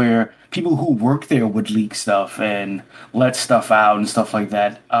leaks where people who work there would leak stuff and let stuff out and stuff like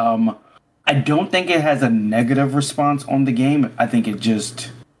that. I don't think it has a negative response on the game. I think it just...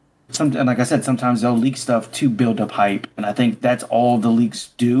 like I said, sometimes they'll leak stuff to build up hype. And I think that's all the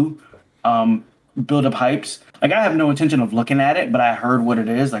leaks do. Build up hypes. Like, I have no intention of looking at it, but I heard what it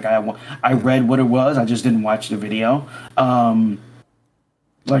is. Like, I read what it was. I just didn't watch the video.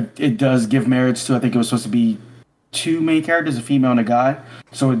 Like, it does give merits to, I think it was supposed to be 2 main characters, a female and a guy.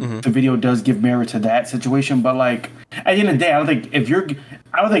 So the video does give merit to that situation. But, like, at the end of the day, I don't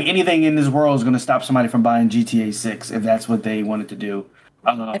think anything in this world is going to stop somebody from buying GTA 6 if that's what they wanted to do.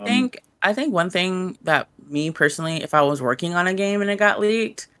 I think one thing that me personally, if I was working on a game and it got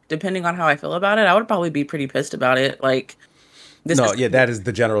leaked, depending on how I feel about it, I would probably be pretty pissed about it. Like, that is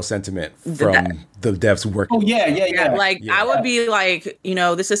the general sentiment from the devs working. Oh, yeah. Like, I would be like,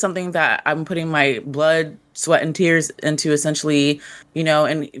 this is something that I'm putting my blood, sweat, and tears into, essentially,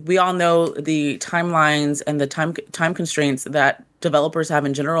 and we all know the timelines and the time constraints that developers have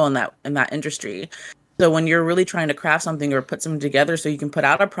in general in that industry. So when you're really trying to craft something or put something together so you can put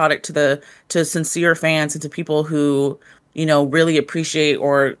out a product to sincere fans and to people who really appreciate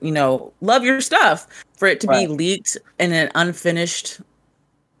or, love your stuff, for it to be leaked in an unfinished,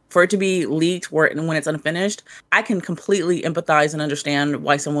 when it's unfinished, I can completely empathize and understand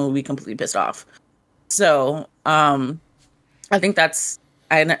why someone would be completely pissed off. So, I think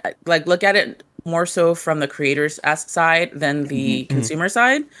I look at it more so from the creator's side than the consumer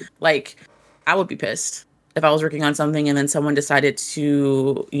side. Like, I would be pissed if I was working on something and then someone decided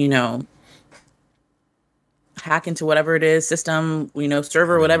to, hack into whatever it is, system,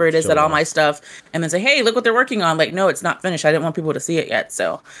 server, whatever it is, that all my stuff, and then say, hey, look what they're working on. Like, no, it's not finished. I didn't want people to see it yet.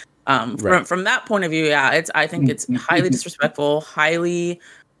 So from that point of view, I think it's highly disrespectful, highly,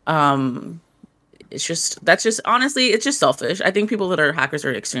 that's just honestly, it's just selfish. I think people that are hackers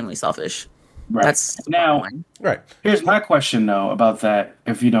are extremely selfish. Right. That's now, here's my question though about that,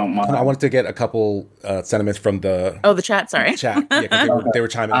 if you don't mind. I wanted to get a couple sentiments from the chat. Sorry, chat. Yeah, 'cause they were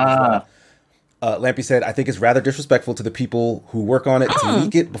chiming in as well. Lampy said, I think it's rather disrespectful to the people who work on it to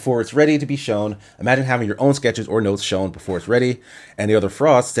leak it before it's ready to be shown. Imagine having your own sketches or notes shown before it's ready. And the other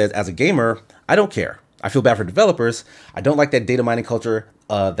Frost says, as a gamer, I don't care. I feel bad for developers. I don't like that data mining culture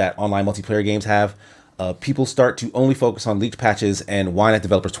that online multiplayer games have. People start to only focus on leaked patches and whine at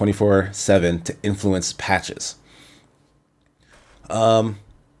developers 24/7 to influence patches.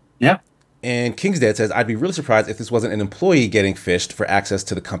 Yeah. And King's Dead says, I'd be really surprised if this wasn't an employee getting phished for access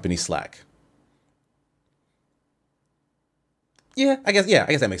to the company Slack. Yeah, I guess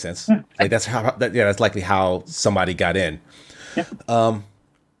that makes sense. Like that's likely how somebody got in. Yeah.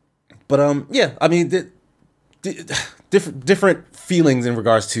 I mean, different feelings in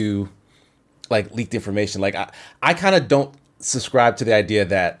regards to like leaked information. Like I kind of don't subscribe to the idea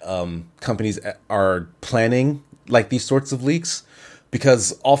that companies are planning like these sorts of leaks,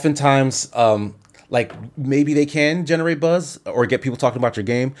 because oftentimes like maybe they can generate buzz or get people talking about your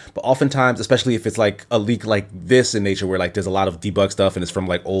game, but oftentimes, especially if it's like a leak like this in nature where like there's a lot of debug stuff and it's from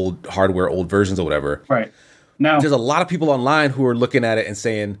like old hardware, old versions or whatever. Right. Now there's a lot of people online who are looking at it and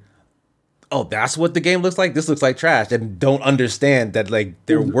saying, oh, that's what the game looks like? This looks like trash, and don't understand that like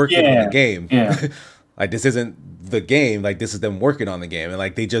they're working on the game. Yeah. Like this isn't the game, like this is them working on the game, and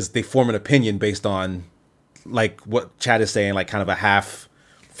like they form an opinion based on like what Chad is saying, like kind of a half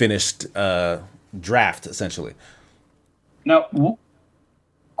finished draft essentially. Now,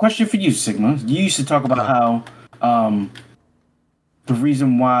 question for you, Sigma. You used to talk about how the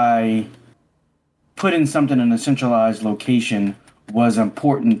reason why putting something in a centralized location was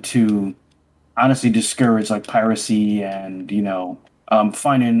important to honestly discourage like piracy and, you know,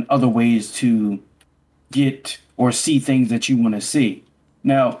 finding other ways to get or see things that you want to see.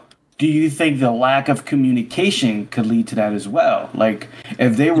 Now, do you think the lack of communication could lead to that as well? Like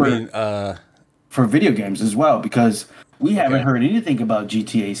if they were for video games as well, because we haven't heard anything about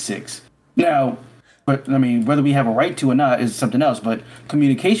GTA 6. Now, but I mean, whether we have a right to or not is something else, but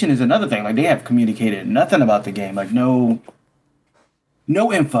communication is another thing. Like they have communicated nothing about the game, like no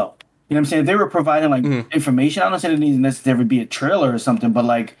info. You know what I'm saying? They were providing like information. I don't say it needs to necessarily be a trailer or something, but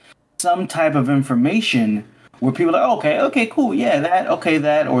like some type of information where people are like, okay, cool, yeah, that,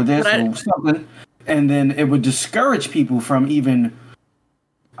 or this, or something. And then it would discourage people from even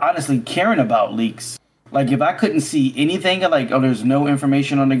honestly caring about leaks. Like if I couldn't see anything, like, oh, there's no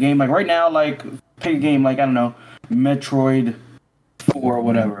information on the game. Like right now, like pick a game like, I don't know, Metroid 4 or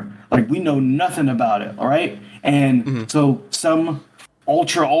whatever. Like we know nothing about it, all right? And so some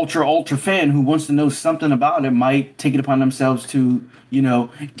ultra fan who wants to know something about it might take it upon themselves to, you know,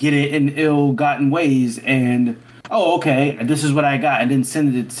 get it in ill-gotten ways and, oh, okay, this is what I got, and then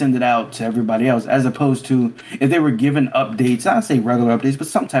send it out to everybody else, as opposed to if they were given updates, not say regular updates, but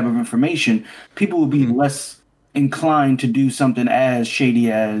some type of information, people would be less inclined to do something as shady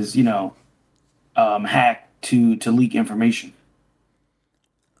as, you know, hack to leak information.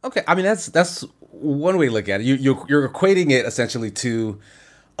 Okay, I mean that's one way to look at it. You're equating it essentially to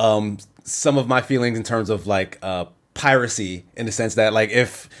some of my feelings in terms of like piracy, in the sense that like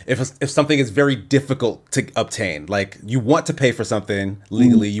if something is very difficult to obtain, like you want to pay for something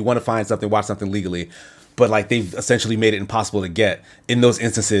legally, you want to find something, watch something legally, but like they've essentially made it impossible to get. In those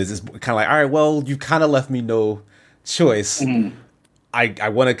instances, it's kind of like, all right, well, you kind of left me no choice. I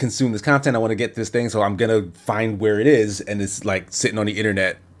want to consume this content, I want to get this thing, so I'm gonna find where it is, and it's like sitting on the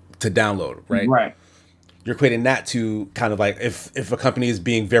internet to download, right? Right. You're equating that to kind of like if a company is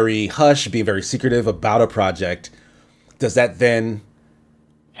being very hush, being very secretive about a project, does that then?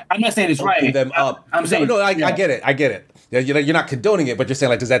 I'm not saying it's right. Them up. I'm saying no. I get it. You're not condoning it, but you're saying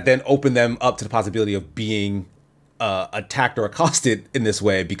like, does that then open them up to the possibility of being attacked or accosted in this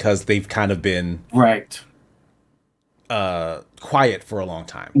way because they've kind of been quiet for a long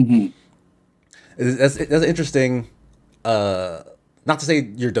time? That's interesting. Not to say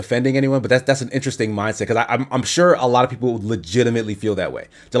you're defending anyone, but that's an interesting mindset, because I'm sure a lot of people would legitimately feel that way.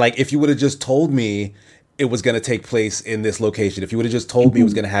 They're like, if you would have just told me it was going to take place in this location, if you would have just told me it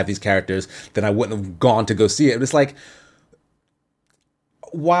was going to have these characters, then I wouldn't have gone to go see it. And it's like,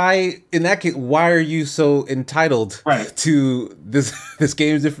 why, in that case, why are you so entitled to this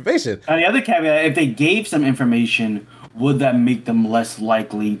game's information? The other caveat, if they gave some information, would that make them less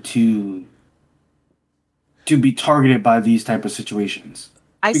likely to be targeted by these type of situations?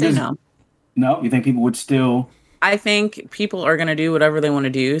 I say no. No? You think people would still? I think people are going to do whatever they want to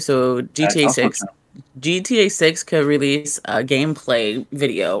do. So GTA 6 could release a gameplay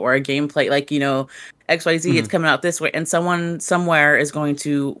video or a gameplay, like, you know, XYZ, it's coming out this way, and someone somewhere is going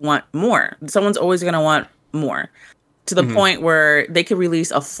to want more. Someone's always going to want more, to the point where they could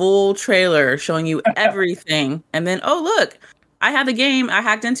release a full trailer showing you everything, and then, oh, look, I have the game, I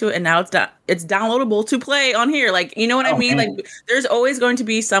hacked into it, and now it's downloadable to play on here. Like, you know what I mean? Man. Like, there's always going to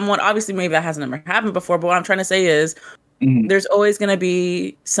be someone, obviously maybe that hasn't ever happened before, but what I'm trying to say is there's always going to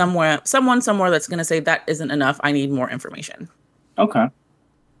be someone somewhere that's going to say that isn't enough, I need more information. Okay.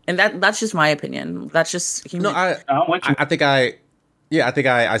 And that's just my opinion. That's just human. No, I think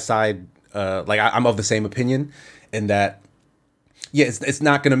I side, like I'm of the same opinion, in that, yeah, it's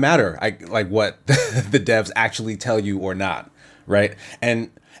not going to matter like what the devs actually tell you or not. Right. And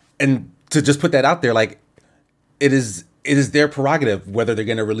to just put that out there, like it is their prerogative whether they're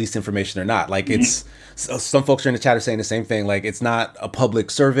going to release information or not. Like it's some folks are in the chat are saying the same thing. Like it's not a public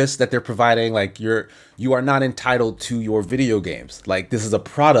service that they're providing. Like you are not entitled to your video games. Like this is a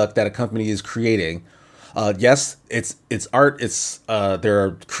product that a company is creating. Yes, it's art. It's there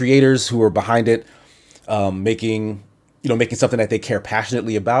are creators who are behind it, making something that they care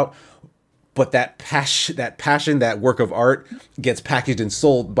passionately about. But that passion, that work of art gets packaged and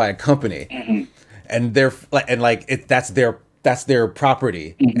sold by a company, and that's their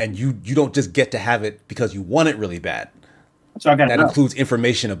property, and you don't just get to have it because you want it really bad. So that includes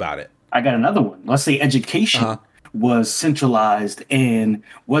information about it. I got another one. Let's say education was centralized and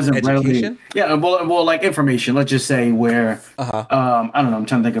wasn't education. Well, like information. Let's just say where I don't know. I'm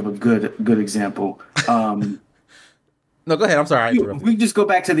trying to think of a good example. No, go ahead. I'm sorry. We just go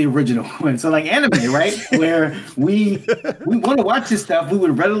back to the original one. So like anime, right? Where we want to watch this stuff, we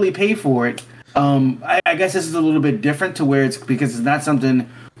would readily pay for it. I guess this is a little bit different to where it's because it's not something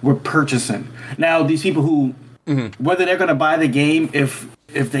we're purchasing. Now, these people who, whether they're going to buy the game, if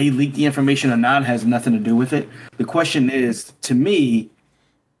they leak the information or not, has nothing to do with it. The question is, to me,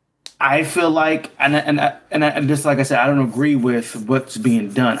 I feel like, and just like I said, I don't agree with what's being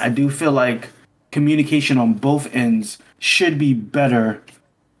done. I do feel like communication on both ends should be better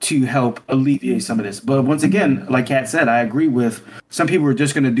to help alleviate some of this. But once again, like Kat said, I agree with some people are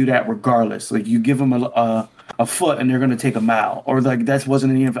just going to do that regardless. Like you give them a foot and they're going to take a mile, or like that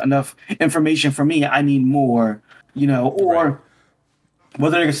wasn't enough information for me. I need more, or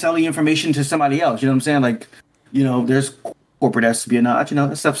whether they're selling information to somebody else. You know what I'm saying? Like, there's corporate espionage.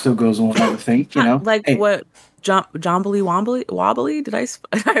 That stuff still goes on. I would think. Like hey. What? Jombly Wobbly? Did I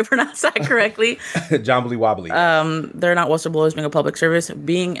pronounce that correctly? Jombly Wobbly. They're not whistleblowers being a public service.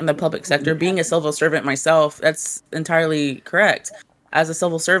 Being in the public sector, being a civil servant myself, that's entirely correct. As a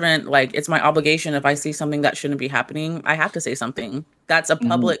civil servant, like it's my obligation. If I see something that shouldn't be happening, I have to say something. That's a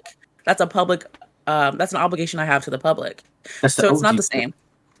public. That's an obligation I have to the public. So it's not the same.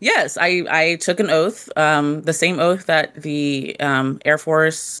 Yes, I took an oath, the same oath that the Air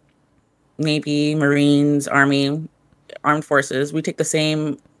Force, Navy, Marines, Army, Armed Forces, we take the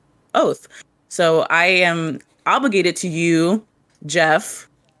same oath. So I am obligated to you, Jeff,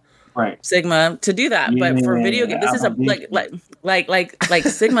 right, Sigma, to do that. But for video game, this is like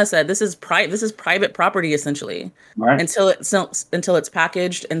Sigma said, this is private property essentially, right? Until it's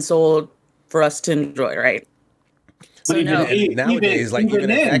packaged and sold for us to enjoy, right? So nowadays, even in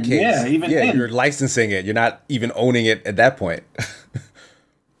that case, you're licensing it. You're not even owning it at that point.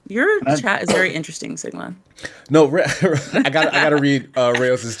 Your chat is very interesting, Sigma. No, I gotta read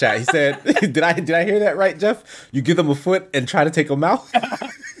Rayos's chat. He said, "Did I hear that right, Jeff? You give them a foot and try to take them out."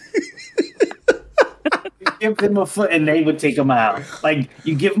 Give them a foot and they would take them out. Like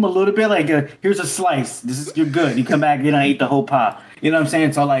you give them a little bit, like here's a slice. You're good. You come back, I eat the whole pot. You know what I'm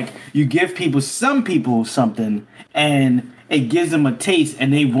saying? So like you give some people something, and it gives them a taste,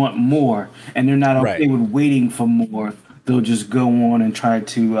 and they want more, and they're not okay with waiting for more. They'll just go on and try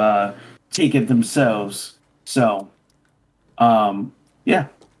to take it themselves. So, yeah.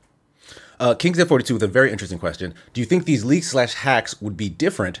 Kings at 42 with a very interesting question. Do you think these leaks/hacks would be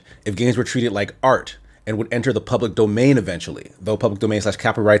different if games were treated like art and would enter the public domain eventually? Though public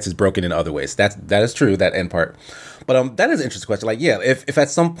domain/copyrights is broken in other ways. That is true, that end part. But that is an interesting question. Like, yeah, if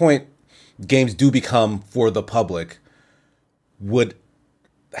at some point games do become for the public, would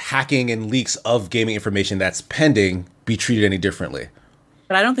hacking and leaks of gaming information that's pending be treated any differently?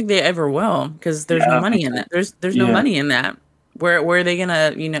 But I don't think they ever will, because there's no money in that. There's no money in that. Where are they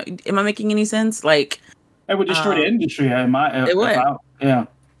gonna? Am I making any sense? Like, it would destroy the industry. It would.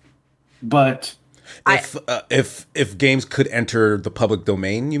 But if games could enter the public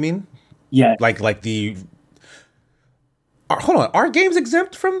domain, you mean? Yeah. Like the. Hold on, are games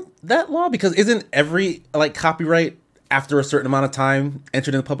exempt from that law? Because isn't every copyright after a certain amount of time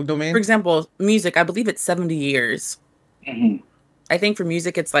entered in the public domain? For example, music, I believe it's 70 years. Mm-hmm. I think for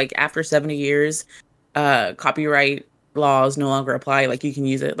music, it's like after 70 years, copyright laws no longer apply. Like you can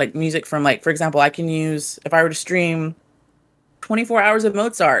use it, like music from for example, I can use, if I were to stream 24 hours of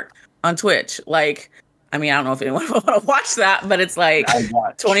Mozart on Twitch, I don't know if anyone would want to watch that, but it's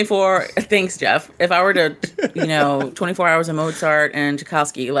 24. Thanks, Jeff. If I were to, 24 hours of Mozart and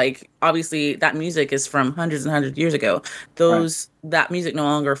Tchaikovsky, obviously that music is from hundreds and hundreds of years ago. That music no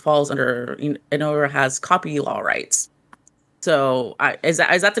longer falls under, it no longer has copy law rights. So is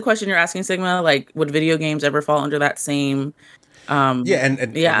that the question you're asking, Sigma? Would video games ever fall under that same? And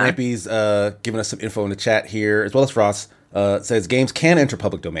Lampy's giving us some info in the chat here, as well as Frost. Says games can enter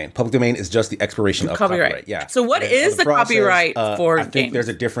public domain. Public domain is just the expiration of copyright. Yeah. So what is the copyright for games? I think there's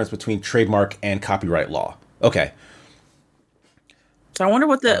a difference between trademark and copyright law. Okay. So I wonder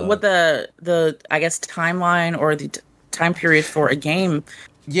what the I guess timeline or the time period for a game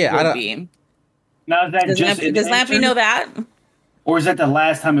would be. Now, does Lampy know that? Or is that the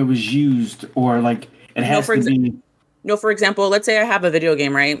last time it was used, or It has to be. No, for example, let's say I have a video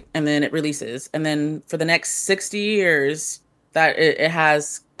game, right? And then it releases. And then for the next 60 years, that it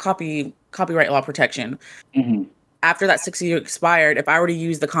has copyright law protection. Mm-hmm. After that 60 years expired, if I were to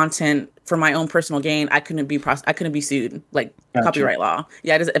use the content for my own personal gain, I couldn't be sued, like copyright law.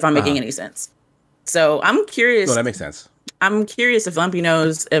 Yeah, if I'm making any sense. So I'm curious. No, that makes sense. I'm curious if Lumpy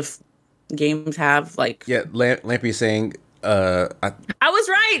knows if games have like. Yeah, Lampy is saying. I was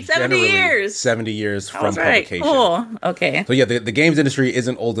right. 70 years. 70 years from publication. Cool. Okay. So yeah, the games industry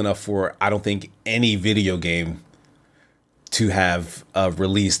isn't old enough for, I don't think, any video game to have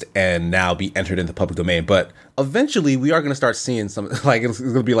released and now be entered into public domain. But eventually, we are going to start seeing some, like it's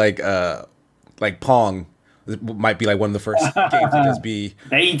going to be like Pong. It might be like one of the first games to just be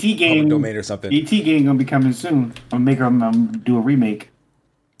the ET game public domain or something. ET game gonna be coming soon. I'm gonna make them do a remake.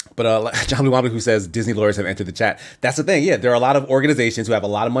 But John Lee Wamba, who says Disney lawyers have entered the chat. That's the thing. Yeah, there are a lot of organizations who have a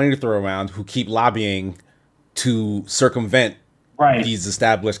lot of money to throw around who keep lobbying to circumvent these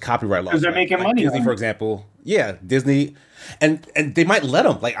established copyright laws. Because they're making money. Disney, for example. Yeah, Disney. And they might let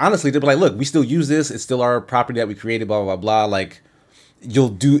them. Like, honestly, they'll be like, look, we still use this. It's still our property that we created, blah, blah, blah, blah. Like, you'll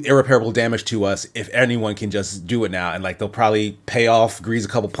do irreparable damage to us if anyone can just do it now. And, like, they'll probably pay off, grease a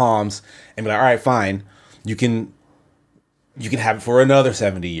couple palms, and be like, all right, fine. You can have it for another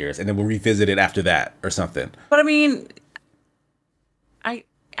 70 years, and then we'll revisit it after that or something. But I mean, I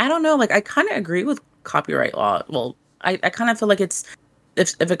don't know. Like, I kind of agree with copyright law. Well, I kind of feel like it's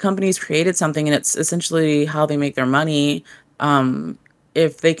if a company's created something and it's essentially how they make their money.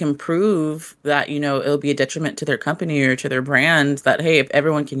 If they can prove that, it'll be a detriment to their company or to their brand, that hey, if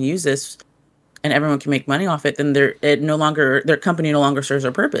everyone can use this and everyone can make money off it, then their company no longer serves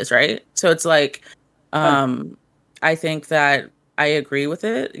their purpose, right? So it's like. I think that I agree with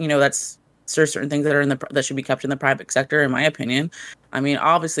it. There's certain things that are that should be kept in the private sector, in my opinion. I mean,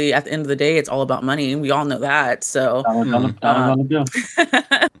 obviously, at the end of the day, it's all about money. We all know that. So,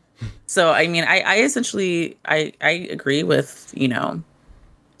 so I mean, I essentially I agree with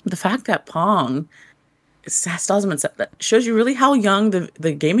the fact that Pong still hasn't been set. That shows you really how young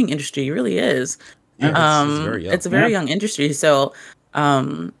the gaming industry really is. Yeah, it's very young. It's a very young industry. So,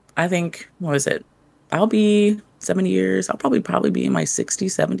 I think what was it? I'll be 70 years. I'll probably be in my 60s,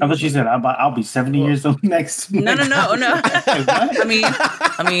 70s. I thought you said I'll be 70 years old next. No. I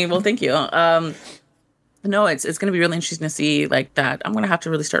mean, well, thank you. No, it's going to be really interesting to see like that. I'm going to have to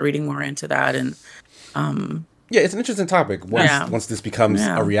really start reading more into that. And yeah, it's an interesting topic once this becomes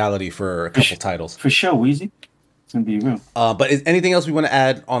a reality for a couple titles. For sure, Weezy. It's going to be real. But is anything else we want to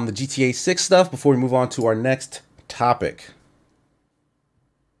add on the GTA 6 stuff before we move on to our next topic?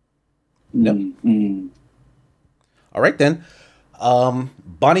 No. Mm-hmm. All right, then.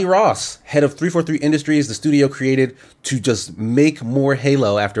 Bonnie Ross, head of 343 Industries, the studio created to just make more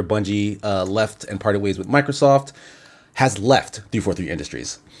Halo after Bungie left and parted ways with Microsoft, has left 343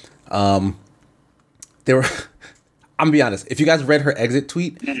 Industries. I'm gonna be honest. If you guys read her exit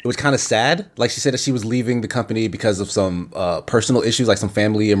tweet, it was kind of sad. Like, she said that she was leaving the company because of some personal issues, like some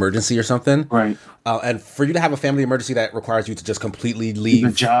family emergency or something. Right. And for you to have a family emergency that requires you to just completely leave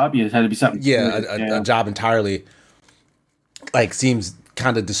a job, it had to be something. Yeah, a job entirely. Like, seems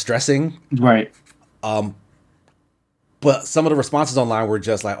kind of distressing. Right. But some of the responses online were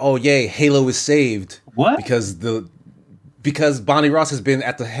just like, "Oh, yay, Halo is saved." What? Because Bonnie Ross has been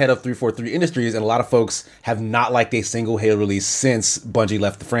at the head of 343 Industries, and a lot of folks have not liked a single Halo release since Bungie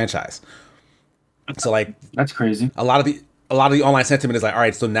left the franchise. So, like, that's crazy. A lot of the online sentiment is like, all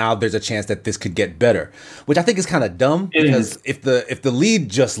right, so now there's a chance that this could get better, which I think is kind of dumb. Because if the lead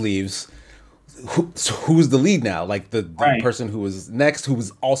just leaves, who's the lead now? Like the person who was next, who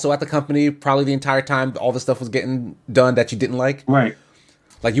was also at the company probably the entire time all the stuff was getting done that you didn't like. Right.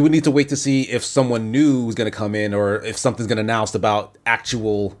 Like, you would need to wait to see if someone new was going to come in, or if something's going to announce about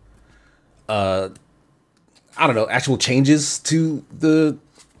actual, actual changes to the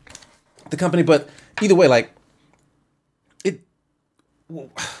company. But either way, like,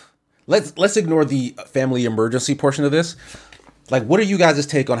 let's ignore the family emergency portion of this. Like, what are you guys'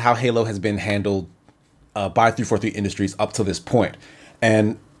 take on how Halo has been handled by 343 Industries up to this point?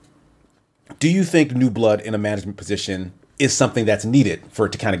 And do you think new blood in a management position is something that's needed for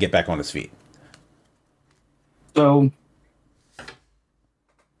it to kind of get back on its feet? So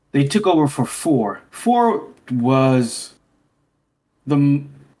they took over for 4. 4 was the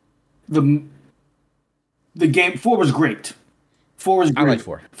game. 4 was great. 4 was great. I like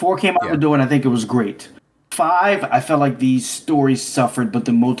 4. 4 came out the door, and I think it was great. 5, I felt like the story suffered, but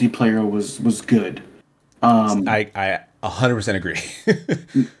the multiplayer was good. I 100% agree.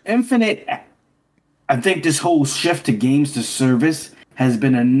 Infinite, I think this whole shift to games to service has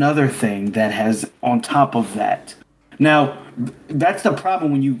been another thing that has on top of that. Now, that's the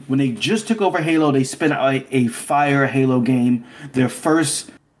problem when they just took over Halo, they spent a fire Halo game their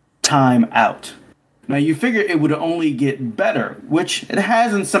first time out. Now you figure it would only get better, which it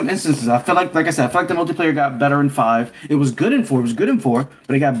has in some instances. I feel like I said, I feel like the multiplayer got better in 5. It was good in 4,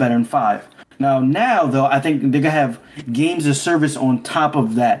 but it got better in 5. Now though, I think they're gonna have games of service on top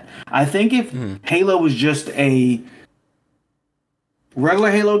of that. I think if Halo was just a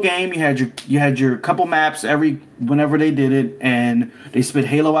regular Halo game, you had your couple maps whenever they did it, and they spit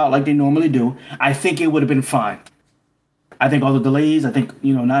Halo out like they normally do, I think it would have been fine. I think all the delays, I think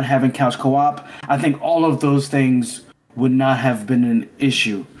not having couch co-op, I think all of those things would not have been an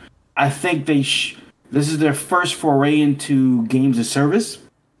issue. I think this is their first foray into games of service.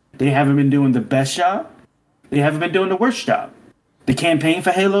 They haven't been doing the best job. They haven't been doing the worst job. The campaign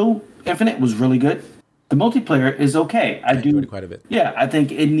for Halo Infinite was really good. The multiplayer is okay. I enjoyed quite a bit. Yeah, I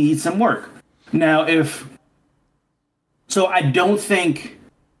think it needs some work. Now, I don't think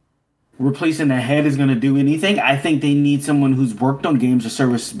replacing the head is going to do anything. I think they need someone who's worked on games of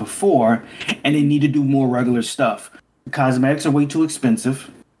service before, and they need to do more regular stuff. The cosmetics are way too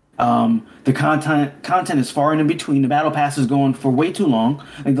expensive. The content is far and in between. The battle pass is going for way too long.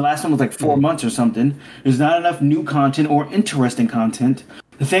 Like the last one was like 4 months or something. There's not enough new content or interesting content.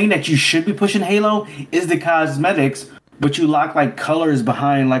 The thing that you should be pushing Halo is the cosmetics, but you lock like colors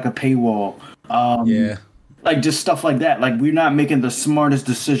behind like a paywall. Like just stuff like that. Like we're not making the smartest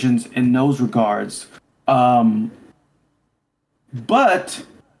decisions in those regards. But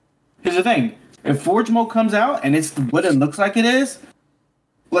here's the thing: if Forge Mode comes out and it's what it looks like it is,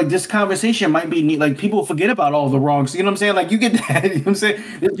 like this conversation might be neat. Like people forget about all the wrongs. You know what I'm saying? Like you get that. You know what I'm saying?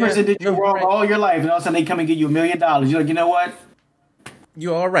 This person did you wrong all your life, and all of a sudden they come and give you $1 million. You're like, you know what?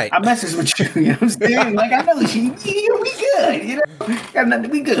 You're all right. I message with you. You know what I'm saying? Like I know we good. You know, got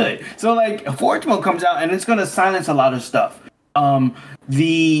nothing. We good. So like Forge Mode comes out and it's gonna silence a lot of stuff.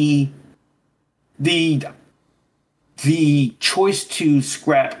 The choice to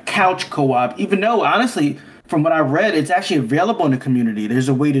scrap couch co-op, even though honestly, from what I read, it's actually available in the community. There's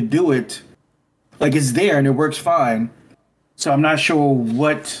a way to do it. Like it's there and it works fine. So I'm not sure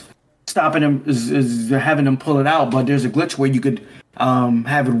what stopping them is having them pull it out, but there's a glitch where you could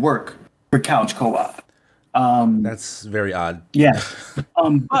have it work for couch co-op. That's very odd. Yeah.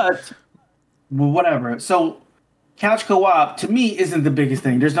 But whatever. So couch co-op to me isn't the biggest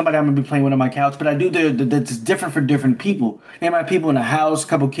thing. There's nobody I'm gonna be playing with on my couch, but I do that's different for different people. There might be people in the house, a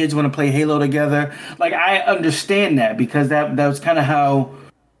couple kids want to play Halo together. Like I understand that because that was kind of how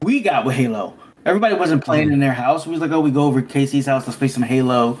we got with Halo. Everybody wasn't playing in their house. We was like, oh, we go over to Casey's house, let's play some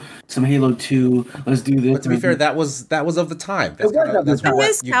Halo 2, let's do this. But to be fair, that was of the time.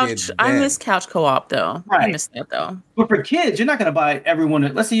 I miss couch co-op though. Right. I miss that though. But for kids, you're not gonna buy everyone.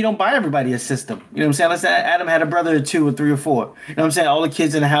 Let's say you don't buy everybody a system. You know what I'm saying? Let's say Adam had a brother or 2 or 3 or 4. You know what I'm saying? All the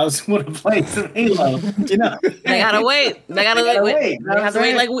kids in the house want to play some Halo. You know, they gotta wait. They have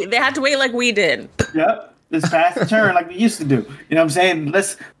to wait like we did. Yep, it's fast to turn like we used to do. You know what I'm saying?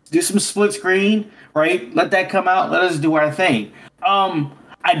 Let's do some split screen, right? Let that come out. Let us do our thing.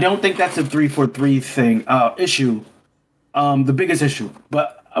 I don't think that's a 343 thing issue. The biggest issue,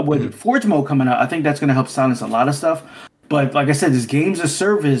 but with Forge Mode coming out, I think that's going to help silence a lot of stuff. But like I said, this games of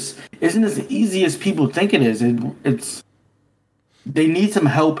service isn't as easy as people think it is. They need some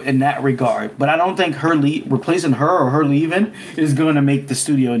help in that regard. But I don't think replacing her or her leaving is going to make the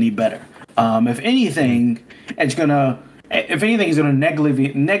studio any better. If anything, it's going to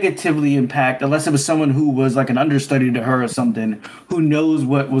negatively impact, unless it was someone who was like an understudy to her or something, who knows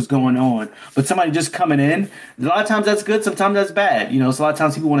what was going on. But somebody just coming in, a lot of times that's good, sometimes that's bad. You know, so a lot of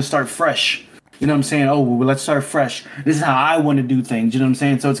times people want to start fresh. You know what I'm saying? Oh, well, let's start fresh. This is how I want to do things. You know what I'm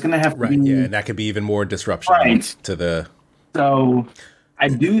saying? So it's going to have to be... Yeah, and that could be even more disruption to the... So I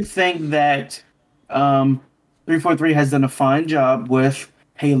do think that 343 has done a fine job with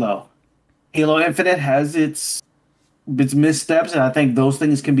Halo. Halo Infinite has its missteps, and I think those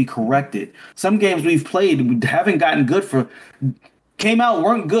things can be corrected. Some games we've played we haven't gotten good for, came out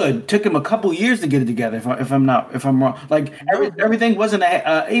weren't good. Took them a couple years to get it together. If I'm wrong, like everything wasn't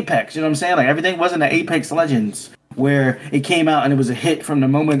a Apex. You know what I'm saying? Like everything wasn't an Apex Legends where it came out and it was a hit from the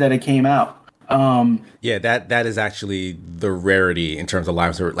moment that it came out. Yeah, that is actually the rarity in terms of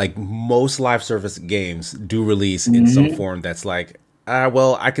live service. Like most live service games do release in some form that's like,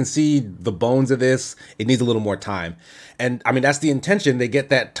 well, I can see the bones of this. It needs a little more time. And I mean, that's the intention. They get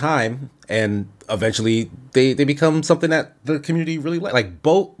that time and eventually they become something that the community really like.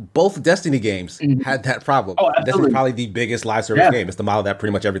 Both Destiny games had that problem. Oh, absolutely. Destiny's probably the biggest live service game. It's the model that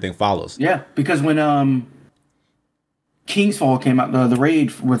pretty much everything follows. Yeah, because when Kingsfall came out, the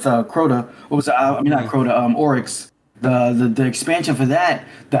raid with Crota. What was it? I mean, not Crota, Oryx. The expansion for that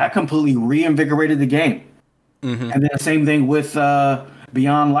completely reinvigorated the game. And then the same thing with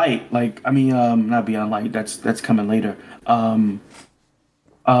Beyond Light. Like, I mean, not Beyond Light. That's coming later.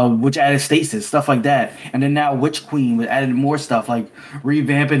 Which added stasis, stuff like that. And then now Witch Queen added more stuff, like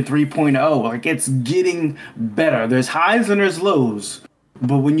revamping 3.0. Like, it's getting better. There's highs and there's lows.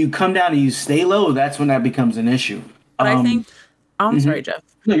 But when you come down and you stay low, that's when that becomes an issue. But I think, I'm sorry, Jeff.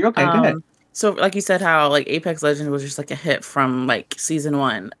 No, you're okay. Go ahead. So, like you said, how like Apex Legends was just like a hit from like season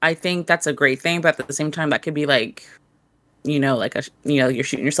 1. I think that's a great thing, but at the same time, that could be like, like you're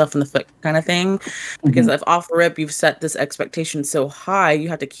shooting yourself in the foot kind of thing. Because if off the rip you've set this expectation so high, you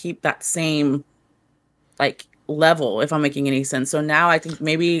have to keep that same like level, if I'm making any sense. So now I think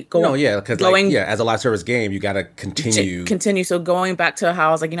maybe as a live service game, you got to continue. So going back to how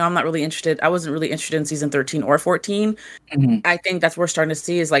I was like, I'm not really interested. I wasn't really interested in season 13 or 14. I think that's what we're starting to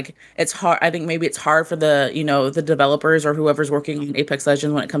see is like, it's hard. I think maybe it's hard for the, the developers or whoever's working on Apex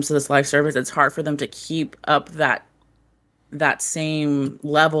Legends when it comes to this live service. It's hard for them to keep up that same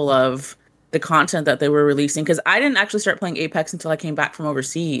level of the content that they were releasing, because I didn't actually start playing Apex until I came back from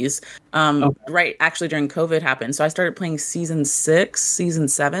overseas. Right, actually during COVID happened. So I started playing season 6, season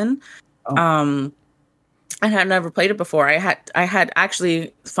 7. I had never played it before. I had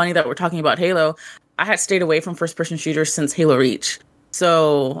actually, funny that we're talking about Halo, I had stayed away from first person shooters since Halo Reach.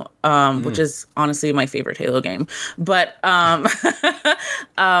 So, which is honestly my favorite Halo game. But I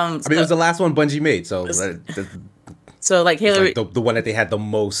mean, it was the last one Bungie made, so like Halo, like the one that they had the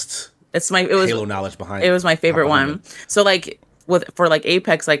most Halo knowledge behind. It was my favorite one. So like for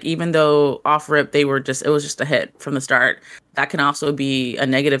Apex, like even though off rip it was just a hit from the start. That can also be a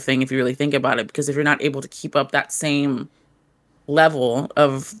negative thing if you really think about it, because if you're not able to keep up that same level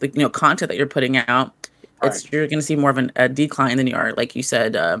of the content that you're putting out, you're going to see more of a decline than you are, like you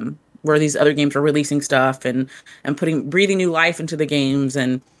said, where these other games are releasing stuff and breathing new life into the games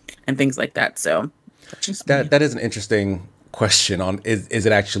and things like that. So that is an interesting question on is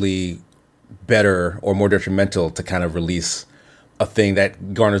it actually better or more detrimental to kind of release a thing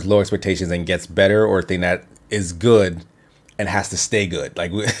that garners low expectations and gets better, or a thing that is good and has to stay good,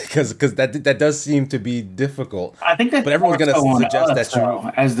 like because that does seem to be difficult. I think that, but everyone's going to suggest that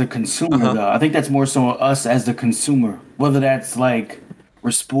you as the consumer. Though I think that's more so us as the consumer, whether that's like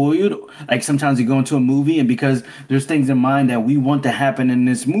we're spoiled. Like sometimes you go into a movie and because there's things in mind that we want to happen in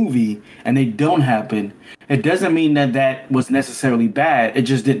this movie and they don't happen, it doesn't mean that was necessarily bad. It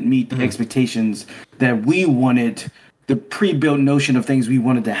just didn't meet the expectations that we wanted, the pre-built notion of things we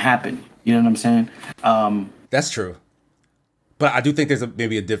wanted to happen. You know what I'm saying? That's true. But I do think there's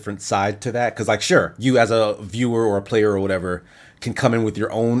maybe a different side to that. Because like, sure, you as a viewer or a player or whatever can come in with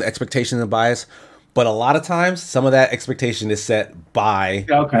your own expectations and bias. But a lot of times, some of that expectation is set by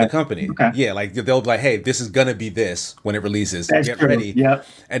the company. Okay. Yeah, like they'll be like, "Hey, this is gonna be this when it releases. That's Get true. ready." Yep.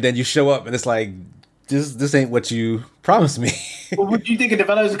 And then you show up, and it's like, "This ain't what you promised me." Well, what do you think of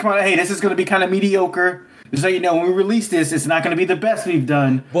developers come out? Hey, this is gonna be kind of mediocre. So when we release this, it's not gonna be the best we've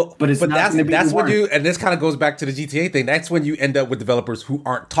done. Well, but that's when you, and this kind of goes back to the GTA thing. That's when you end up with developers who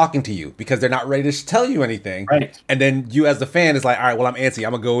aren't talking to you because they're not ready to tell you anything. Right. And then you as the fan is like, all right, well, I'm antsy.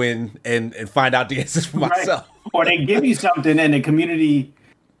 I'm gonna go in and find out the answers for myself. Or they give you something and the community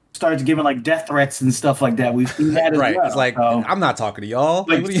starts giving like death threats and stuff like that. We've seen that as well. It's like, I'm not talking to y'all.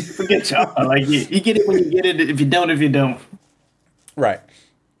 Like, forget y'all. Like you get it when you get it. If you don't. Right.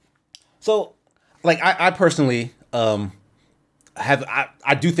 So, like, I personally I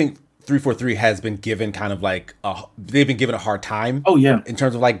do think 343 has been given kind of like they've been given a hard time. Oh yeah. In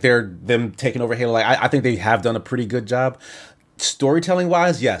terms of like them taking over Halo. Like I think they have done a pretty good job. Storytelling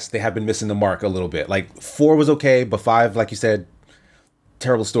wise, yes, they have been missing the mark a little bit. Like 4 was okay, but 5, like you said,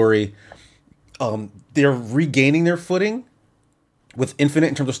 terrible story. They're regaining their footing with Infinite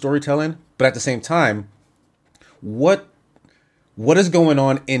in terms of storytelling, but at the same time, what is going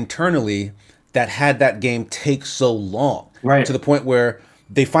on internally that had that game take so long, right? To the point where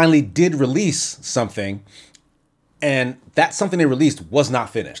they finally did release something, and that something they released was not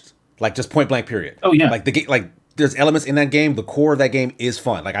finished, like just point blank period. Oh yeah, like the game, like there's elements in that game. The core of that game is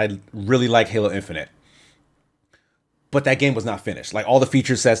fun. Like I really like Halo Infinite, but that game was not finished. Like all the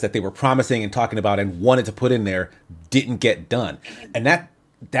feature sets that they were promising and talking about and wanted to put in there didn't get done, and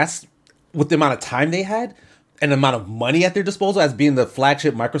that's with the amount of time they had and the amount of money at their disposal as being the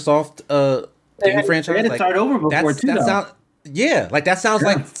flagship Microsoft game franchise. They had to start over before too. That sounds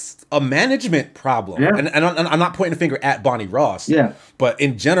like a management problem. Yeah. And I'm not pointing a finger at Bonnie Ross. Yeah. But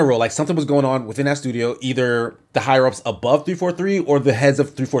in general, like something was going on within that studio, either the higher ups above 343 or the heads of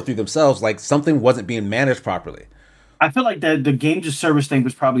 343 themselves, like something wasn't being managed properly. I feel like the games of service thing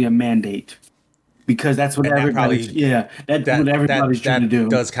was probably a mandate because that's what everybody's what everybody's trying to do.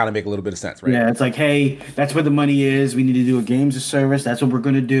 Does kind of make a little bit of sense, right? Yeah, it's like, hey, that's where the money is. We need to do a games of service. That's what we're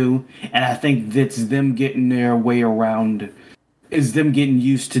going to do. And I think that's them getting their way around, is them getting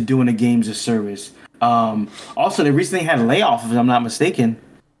used to doing a games of service. Also, they recently had layoffs, if I'm not mistaken.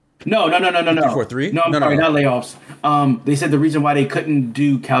 No. 343? No, I'm sorry, not layoffs. They said the reason why they couldn't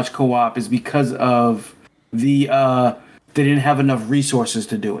do couch co-op is because of they didn't have enough resources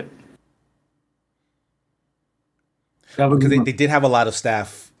to do it. Because they did have a lot of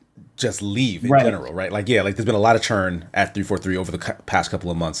staff just leave in general, right? Like, yeah, like there's been a lot of churn at 343 over the past couple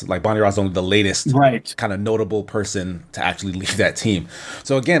of months. Like Bonnie Ross is only the latest kind of notable person to actually leave that team.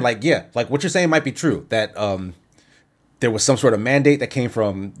 So again, like, yeah, like what you're saying might be true, that there was some sort of mandate that came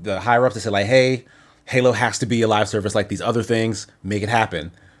from the higher ups that said like, hey, Halo has to be a live service like these other things, make it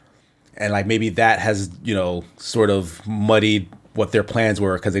happen. And like maybe that has, you know, sort of muddied what their plans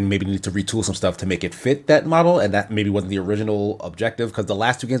were, because they maybe need to retool some stuff to make it fit that model, and that maybe wasn't the original objective, because the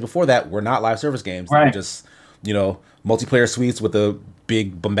last two games before that were not live service games. They were just, you know, multiplayer suites with a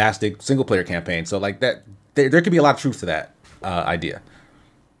big bombastic single player campaign. So like that, there could be a lot of truth to that idea.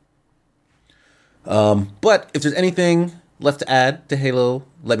 But if there's anything left to add to Halo,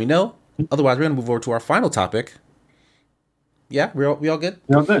 let me know. Otherwise, we're gonna move over to our final topic. Yeah, we all good?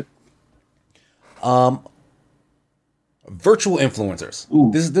 We're all good. Virtual influencers.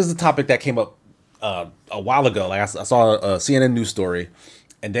 This is a topic that came up a while ago. Like I saw a CNN news story,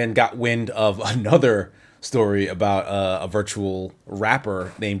 and then got wind of another story about a virtual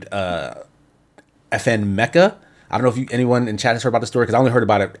rapper named FN Mecca. I don't know if anyone in chat has heard about the story, because I only heard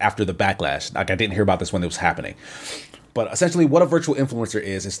about it after the backlash. Like I didn't hear about this when it was happening. But essentially, what a virtual influencer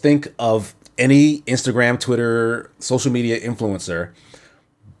is think of any Instagram, Twitter, social media influencer,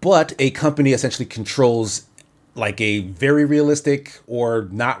 but a company essentially controls like a very realistic or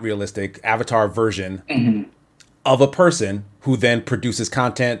not realistic avatar version of a person who then produces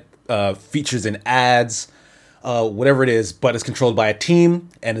content, features in ads, whatever it is, but is controlled by a team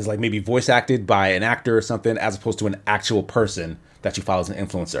and is like maybe voice acted by an actor or something, as opposed to an actual person that you follow as an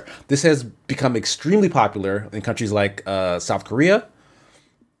influencer. This has become extremely popular in countries like South Korea,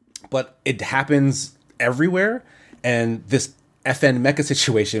 but it happens everywhere. And this FN Mecca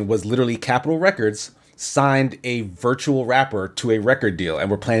situation was literally Capitol Records signed a virtual rapper to a record deal, and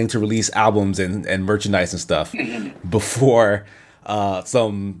we're planning to release albums and merchandise and stuff before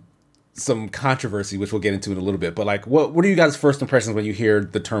some controversy, which we'll get into in a little bit. But like, what are you guys' first impressions when you hear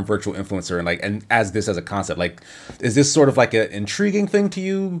the term virtual influencer, and as a concept? Like, is this sort of like an intriguing thing to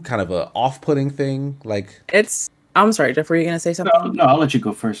you, kind of a off-putting thing? Like, I'm sorry, Jeff, were you gonna say something? No, I'll let you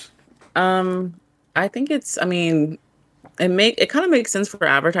go first. I think it kind of makes sense for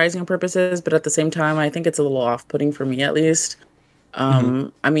advertising purposes, but at the same time, I think it's a little off-putting for me, at least.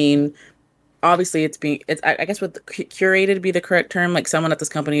 I mean, obviously I guess would curated be the correct term? Like someone at this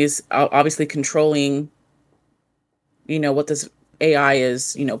company is obviously controlling, you know, what this AI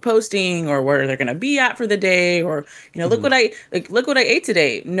is, you know, posting, or where they're going to be at for the day, or, you know, look what I ate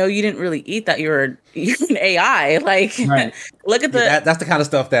today. No, you didn't really eat that. You're an AI. Like, look at that's the kind of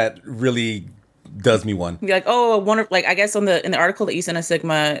stuff that really does me one. Be like, oh, like I guess in the article that you sent us,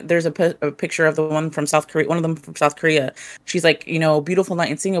 Sigma, there's a picture of the one from South Korea. One of them from South Korea. She's like, you know, beautiful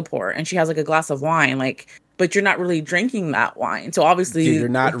night in Singapore, and she has like a glass of wine, like, but you're not really drinking that wine. So obviously, you're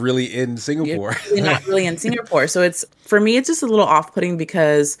not really in Singapore. You're not really in Singapore. So for me, it's just a little off-putting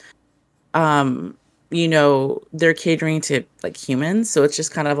because, you know, they're catering to like humans. So it's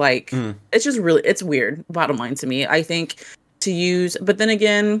just kind of like it's weird. Bottom line to me, I think to use, but then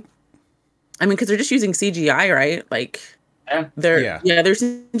again, I mean, because they're just using CGI, right? Like, they're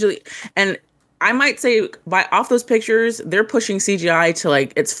essentially, and I might say off those pictures, they're pushing CGI to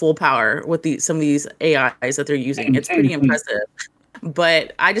like its full power with some of these AIs that they're using. It's pretty impressive,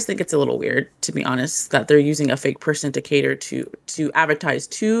 but I just think it's a little weird, to be honest, that they're using a fake person to cater to advertise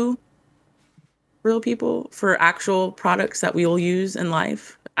to real people for actual products that we will use in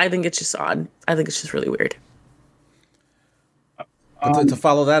life. I think it's just odd. I think it's just really weird. To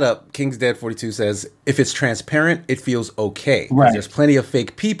follow that up, King's Dead 42 says, if it's transparent, it feels okay. Right. There's plenty of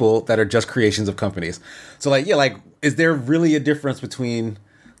fake people that are just creations of companies. So like, yeah, like, is there really a difference between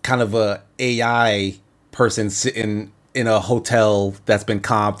kind of a AI person sitting in a hotel that's been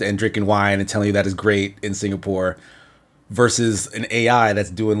comped and drinking wine and telling you that is great in Singapore versus an AI that's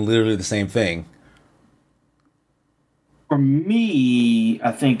doing literally the same thing? For me,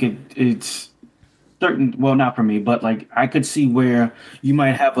 I think it's certain, well, not for me, but like I could see where you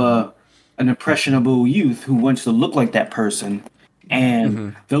might have an impressionable youth who wants to look like that person,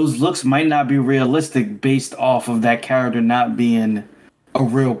 And those looks might not be realistic based off of that character not being a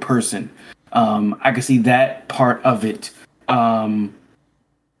real person. I can see that part of it. And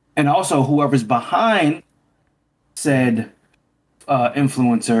also whoever's behind said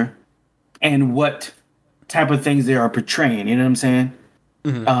influencer and what type of things they are portraying. You know what I'm saying?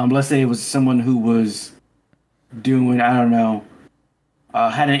 Let's say it was someone who was doing, I don't know,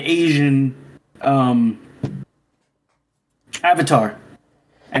 had an Asian avatar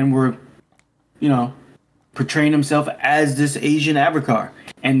and were, portraying himself as this Asian avatar.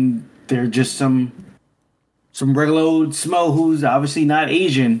 And they're just some regular old Smo who's obviously not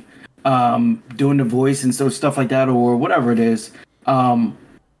Asian, doing the voice and so stuff like that, or whatever it is.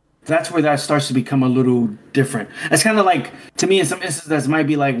 That's where that starts to become a little different. It's kind of like, to me, in some instances, that might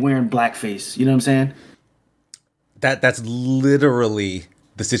be like wearing blackface. You know what I'm saying? That's literally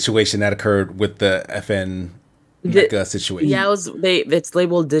the situation that occurred with the FN Mecha situation. Yeah, it's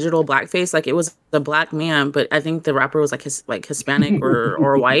labeled digital blackface. Like, it was a black man, but I think the rapper was like Hispanic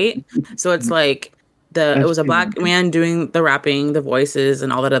or white. So it's like it was a black man doing the rapping, the voices,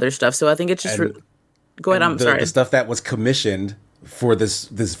 and all that other stuff. So I think it's just go ahead. I'm sorry. The stuff that was commissioned for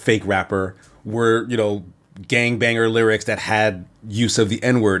this fake rapper were, gangbanger lyrics that had use of the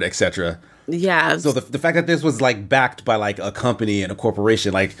N-word, etc. Yeah. So the fact that this was like backed by like a company and a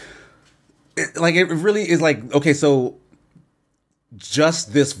corporation, it really is like, okay, so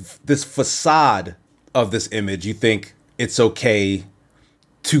just this facade of this image, you think it's okay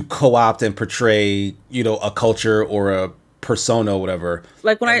to co-opt and portray, a culture or a persona, or whatever.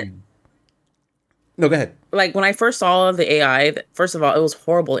 Like No, go ahead. Like, when I first saw the AI, first of all, it was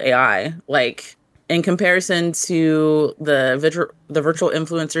horrible AI. Like, in comparison to the virtual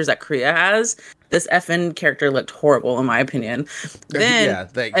influencers that Korea has, this FN character looked horrible, in my opinion. Then,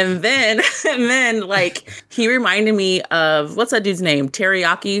 and then, like, he reminded me of, what's that dude's name?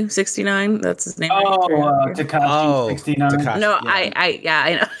 Teriyaki 69. That's his name. Tekashi 69. No, yeah.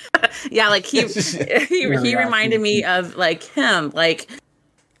 I know. Yeah, like he reminded me of like him, like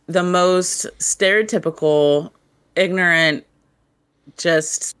the most stereotypical, ignorant,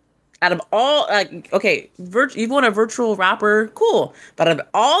 just. Out of all, like, okay, you want a virtual rapper, cool. But out of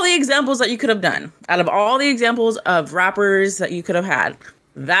all the examples that you could have done, out of all the examples of rappers that you could have had,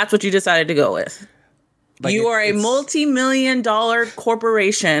 that's what you decided to go with. Like, you are a multi-million-dollar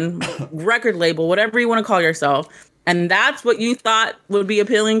corporation, record label, whatever you want to call yourself, and that's what you thought would be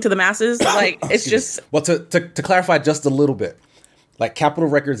appealing to the masses? Like, it's just... Well, to clarify just a little bit, like, Capitol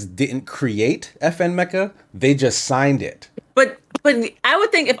Records didn't create FN Mecha, they just signed it. But I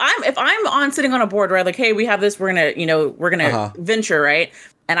would think if I'm sitting on a board, right, like, hey, we have this, we're gonna venture, right?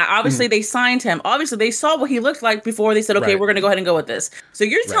 And obviously they signed him. Obviously they saw what he looked like before they said, okay, we're gonna go ahead and go with this. So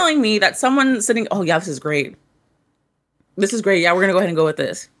you're telling me that someone sitting, oh yeah, this is great. This is great. Yeah, we're gonna go ahead and go with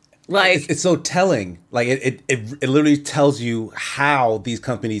this. Like, it's so telling. Like, it literally tells you how these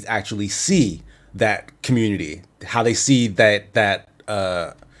companies actually see that community, how they see that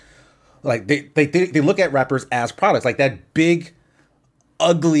like they look at rappers as products. Like, that big,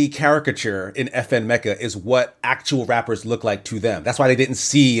 ugly caricature in FN Mecha is what actual rappers look like to them. That's why they didn't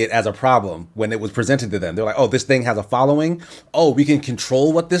see it as a problem when it was presented to them. They're like, oh, this thing has a following. Oh, we can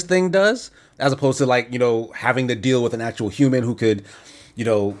control what this thing does, as opposed to, like, having to deal with an actual human who could,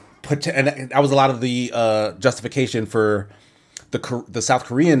 and that was a lot of the justification for the South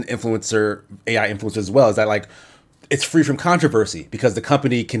Korean influencer, AI influencers as well, is that, like, it's free from controversy because the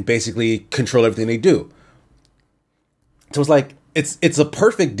company can basically control everything they do. So it's like, it's a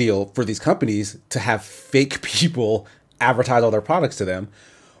perfect deal for these companies to have fake people advertise all their products to them.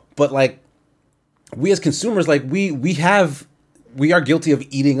 But, like, we as consumers, like, we are guilty of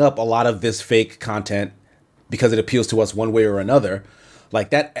eating up a lot of this fake content because it appeals to us one way or another.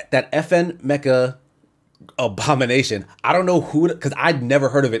 Like, that FN Mecha abomination, I don't know who, because I'd never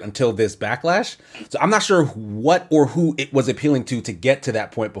heard of it until this backlash. So I'm not sure what or who it was appealing to get to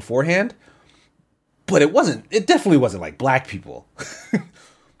that point beforehand. But it definitely wasn't like black people.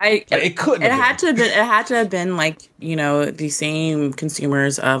 It couldn't. It had to have been like, the same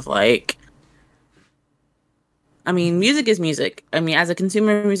consumers of, like, I mean, music is music. I mean, as a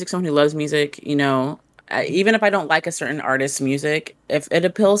consumer of music, someone who loves music, even if I don't like a certain artist's music, if it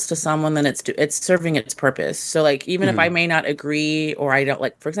appeals to someone, then it's serving its purpose. So, like, even if I may not agree, or I don't,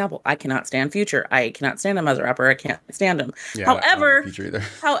 like, for example, I cannot stand Future. I cannot stand him as a rapper. I can't stand him. Yeah, however,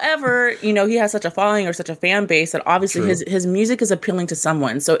 he has such a following or such a fan base that obviously his music is appealing to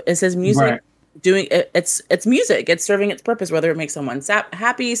someone. So is his music doing it? It's music. It's serving its purpose, whether it makes someone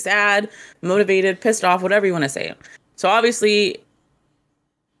happy, sad, motivated, pissed off, whatever you want to say. So obviously,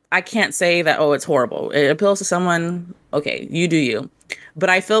 I can't say that, oh, it's horrible. It appeals to someone. Okay, you do you. But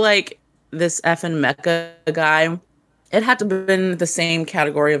I feel like this effing Mecha guy, it had to have been the same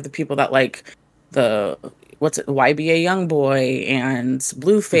category of the people that like the YBA Youngboy and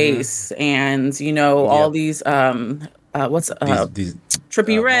Blueface and all these these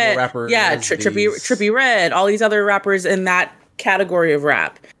Trippie Redd rappers, Trippie Redd, all these other rappers in that category of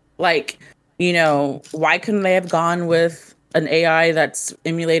rap. Like, why couldn't they have gone with an AI that's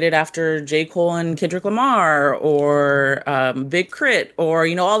emulated after J. Cole and Kendrick Lamar or Big Crit or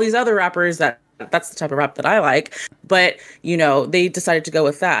all these other rappers that's the type of rap that I like. But, they decided to go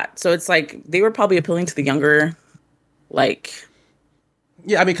with that. So it's like they were probably appealing to the younger, like...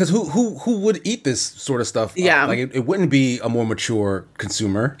 Yeah, I mean, because who would eat this sort of stuff? Yeah. Like, it wouldn't be a more mature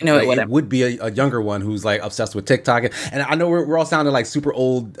consumer. No, like, it would be a younger one who's, like, obsessed with TikTok. And I know we're all sounding like super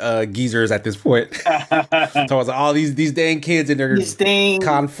old geezers at this point. So I was like, all these dang kids and their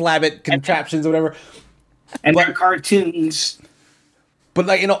conflabbit contraptions or whatever. And their cartoons. But,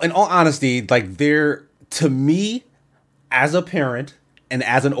 like, in all honesty, like, to me, as a parent and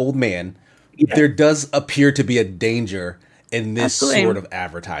as an old man, there does appear to be a danger in this sort of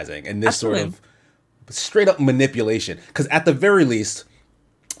advertising and this sort of straight up manipulation. Because at the very least,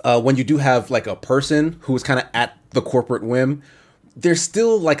 when you do have like a person who is kind of at the corporate whim, there's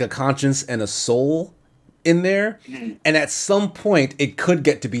still like a conscience and a soul in there. And at some point, it could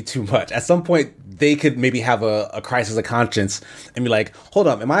get to be too much. At some point, they could maybe have a crisis of conscience and be like, hold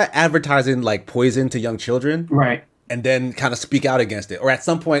up, am I advertising like poison to young children? Right. And then kind of speak out against it. Or at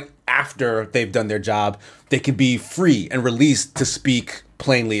some point after they've done their job, they can be free and released to speak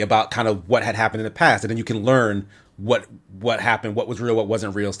plainly about kind of what had happened in the past. And then you can learn what happened, what was real, what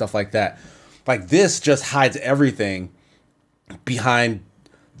wasn't real, stuff like that. Like, this just hides everything behind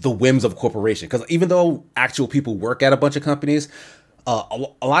the whims of corporation. Because even though actual people work at a bunch of companies, a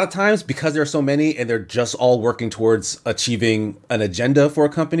lot of times, because there are so many and they're just all working towards achieving an agenda for a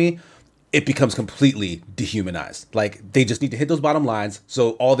company, it becomes completely dehumanized. Like, they just need to hit those bottom lines.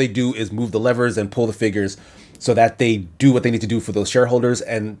 So all they do is move the levers and pull the figures so that they do what they need to do for those shareholders,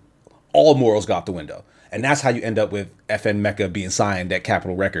 and all morals go out the window. And that's how you end up with FN Mecha being signed at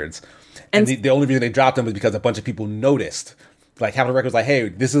Capitol Records. And the only reason they dropped him was because a bunch of people noticed. Like, Capitol Records was like, hey,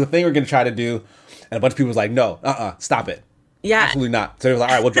 this is a thing we're going to try to do. And a bunch of people was like, no, stop it. Yeah. Absolutely not. So they was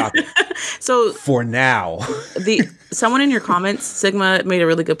like, all right, we'll drop it. So for now. Someone in your comments, Sigma, made a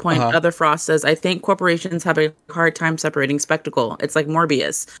really good point. Other Frost says, I think corporations have a hard time separating spectacle. It's like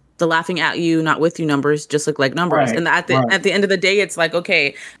Morbius. The laughing at you, not with you numbers just look like numbers. Right, and at the end of the day, it's like,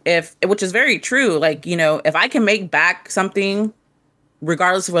 okay, which is very true. Like, if I can make back something,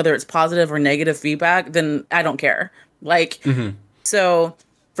 regardless of whether it's positive or negative feedback, then I don't care. Like, so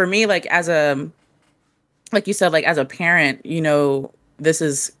for me, like like you said, like as a parent,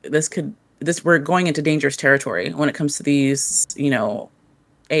 we're going into dangerous territory when it comes to these,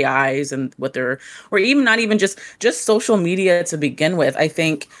 AIs and or even not even just social media to begin with. I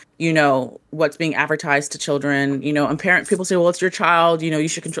think, what's being advertised to children, and people say, well, it's your child, you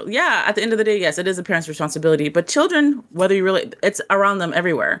should control. Yeah. At the end of the day, yes, it is a parent's responsibility, but children, it's around them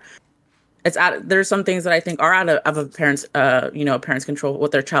everywhere. There's some things that I think are out of a parent's, parent's control,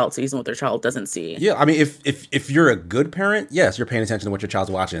 what their child sees and what their child doesn't see. Yeah, I mean, if you're a good parent, yes, you're paying attention to what your child's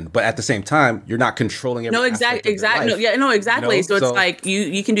watching, but at the same time, you're not controlling every exactly. So it's like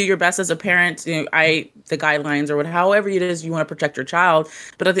you can do your best as a parent. The guidelines or however it is you want to protect your child,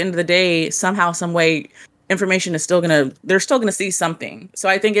 but at the end of the day, somehow, some way, information is they're still gonna see something. So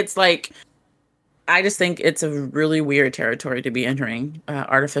I think it's like, I just think it's a really weird territory to be entering,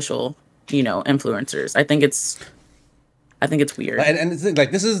 artificial influencers. I think it's weird. And it's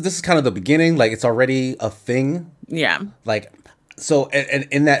like, this is kind of the beginning. Like, it's already a thing. Yeah. Like, so, and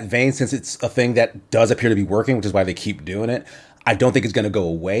in that vein, since it's a thing that does appear to be working, which is why they keep doing it, I don't think it's going to go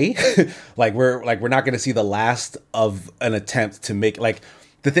away. we're not going to see the last of an attempt to make, like,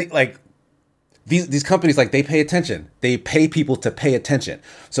 the thing, like, these companies, like, they pay attention. They pay people to pay attention.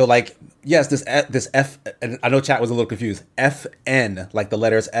 So, like, yes, this F, and I know chat was a little confused. FN, like the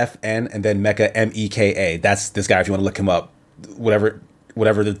letters FN, and then Mecha, Meka. That's this guy. If you want to look him up, whatever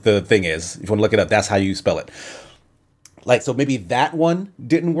the thing is, if you want to look it up, that's how you spell it. Like, so maybe that one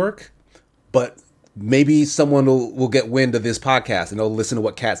didn't work, but maybe someone will get wind of this podcast and they'll listen to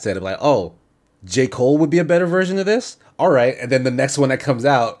what Kat said and be like, oh, J. Cole would be a better version of this? All right. And then the next one that comes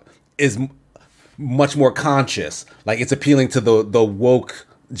out is much more conscious. Like, it's appealing to the woke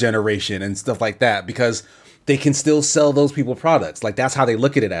generation and stuff like that, because they can still sell those people products. Like, that's how they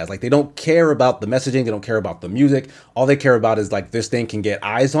look at it as. Like, they don't care about the messaging, they don't care about the music. All they care about is, like, this thing can get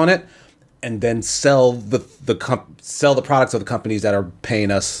eyes on it, and then sell sell the products of the companies that are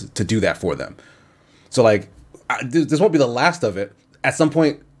paying us to do that for them. So like, this won't be the last of it. At some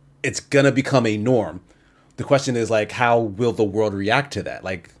point, it's gonna become a norm. The question is like, how will the world react to that?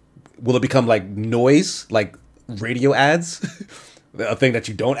 Like, will it become like noise, like radio ads, a thing that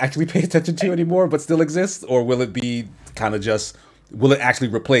you don't actually pay attention to anymore, but still exists, or will it be kind of just, will it actually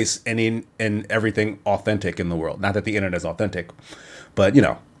replace any and everything authentic in the world? Not that the internet is authentic, but you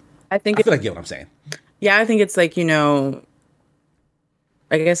know, I feel like you get what I'm saying. Yeah, I think it's like, you know,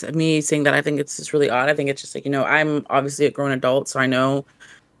 I guess me saying that, I think it's just really odd. I think it's just like, you know, I'm obviously a grown adult, so I know,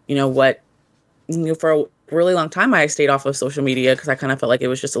 you know, what, you know, for a really long time I stayed off of social media because I kind of felt like it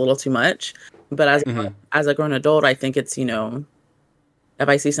was just a little too much. But as a grown adult, I think it's, you know, if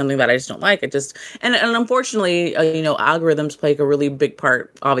I see something that I just don't like, it just, and unfortunately, you know, algorithms play a really big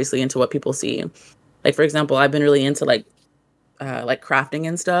part, obviously, into what people see. Like, for example, I've been really into like crafting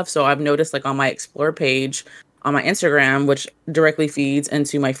and stuff. So I've noticed like on my Explore page on my Instagram, which directly feeds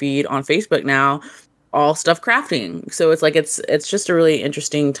into my feed on Facebook now, all stuff crafting. So it's like, it's just a really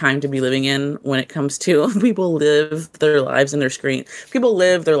interesting time to be living in when it comes to people live their lives in their screen. People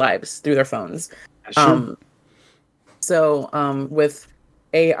live their lives through their phones. Sure. With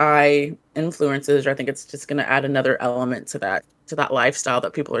AI influences, I think it's just going to add another element to that lifestyle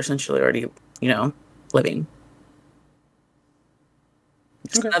that people are essentially already, you know, living.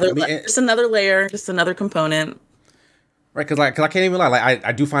 Just another layer, just another component. Right, because I can't even lie. Like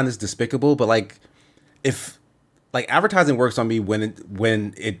I do find this despicable, but like if like advertising works on me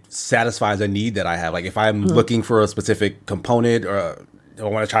when it satisfies a need that I have. Like if I'm looking for a specific component or I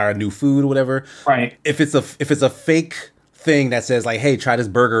want to try a new food or whatever. Right. If it's a fake thing that says like, hey, try this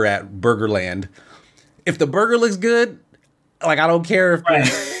burger at Burgerland. If the burger looks good, like I don't care if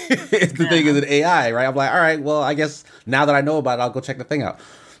if the thing is an AI, right? I'm like, all right, well, I guess now that I know about it, I'll go check the thing out.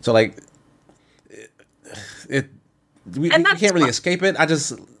 So like, we can't really escape it.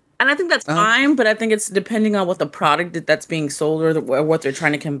 And I think that's fine, but I think it's depending on what the product that's being sold or what they're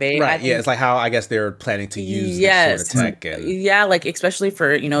trying to convey. Right. Yeah. It's like how I guess they're planning to use this sort of tech. Yeah. Like especially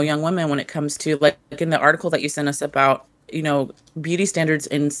for, you know, young women when it comes to like in the article that you sent us about, you know, beauty standards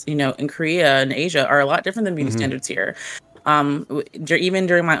in, you know, in Korea and Asia are a lot different than beauty standards here. Even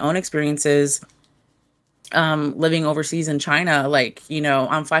during my own experiences, living overseas in China, like, you know,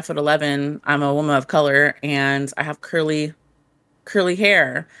 I'm 5'11", I'm a woman of color and I have curly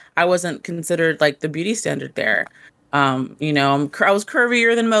hair. I wasn't considered like the beauty standard there. You know, I was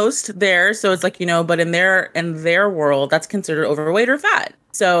curvier than most there. So it's like, you know, but in their world, that's considered overweight or fat.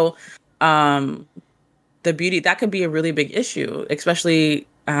 So, the beauty, that could be a really big issue, especially,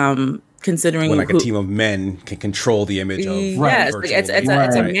 considering when like a team of men can control the image of yes,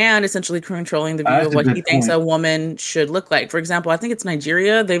 it's a man essentially controlling the view of what he thinks a woman should look like. For example, I think it's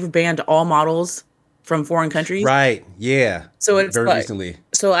Nigeria. They've banned all models from foreign countries. Right. Yeah. So it's very like, recently.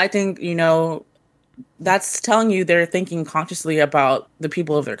 So I think, you know, that's telling you they're thinking consciously about the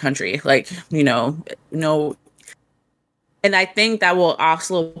people of their country. Like, you know, and I think that will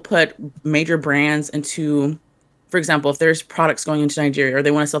also put major brands into, for example, if there's products going into Nigeria or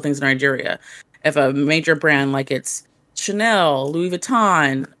they want to sell things in Nigeria, if a major brand like it's Chanel, Louis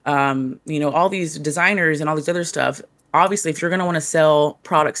Vuitton, you know, all these designers and all these other stuff, obviously, if you're going to want to sell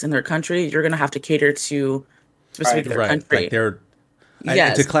products in their country, you're going to have to cater to specific their country.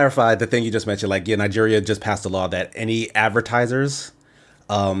 Like to clarify the thing you just mentioned, like, yeah, Nigeria just passed a law that any advertisers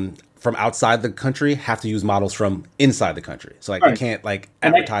from outside the country have to use models from inside the country. So like they can't like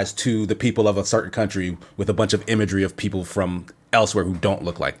advertise to the people of a certain country with a bunch of imagery of people from elsewhere who don't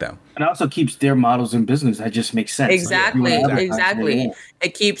look like them. And also keeps their models in business. That just makes sense. Exactly.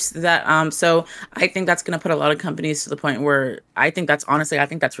 It keeps that. So I think that's going to put a lot of companies to the point where I think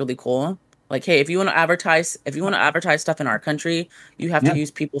that's really cool. Like, hey, if you want to advertise stuff in our country, you have to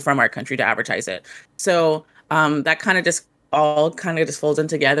use people from our country to advertise it. So that kind of just folds in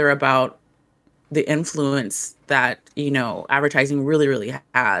together about the influence that, you know, advertising really, really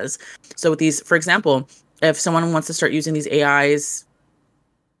has. So with these, for example, if someone wants to start using these AIs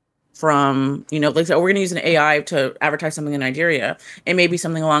from, you know, like, so we're going to use an AI to advertise something in Nigeria, it may be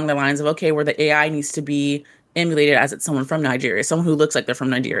something along the lines of, okay, where the AI needs to be emulated as it's someone from Nigeria, someone who looks like they're from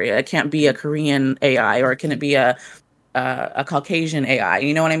Nigeria. It can't be a Korean AI, or can it be a Caucasian AI?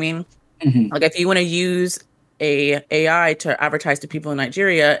 You know what I mean? Mm-hmm. Like if you want to use a AI to advertise to people in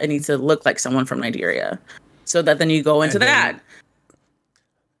Nigeria, it needs to look like someone from Nigeria, so that then you go into that.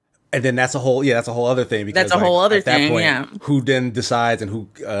 And then that's a whole other thing, because that's a whole other thing. Who then decides and who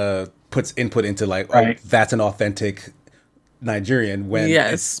puts input into like, that's an authentic Nigerian when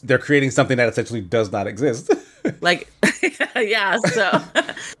they're creating something that essentially does not exist. Like, yeah.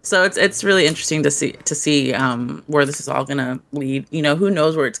 So it's really interesting to see where this is all gonna lead. You know, who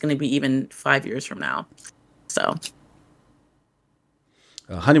knows where it's gonna be even 5 years from now. So.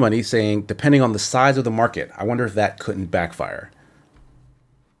 Honey Money saying, depending on the size of the market, I wonder if that couldn't backfire.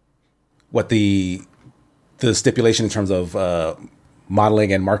 What the stipulation in terms of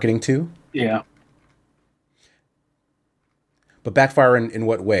modeling and marketing too? Yeah. But backfire in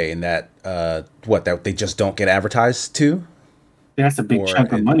what way? In that that they just don't get advertised to? That's a big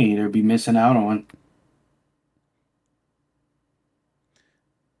chunk of money they'll be missing out on.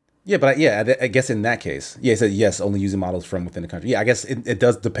 Yeah, but I guess in that case, it said yes, only using models from within the country. Yeah, I guess it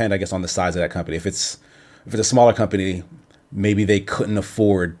does depend, I guess, on the size of that company. If it's a smaller company, maybe they couldn't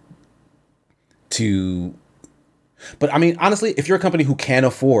afford to. But I mean, honestly, if you're a company who can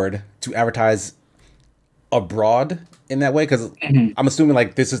afford to advertise abroad in that way, because I'm assuming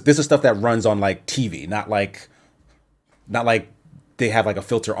like this is stuff that runs on like TV, not like they have like a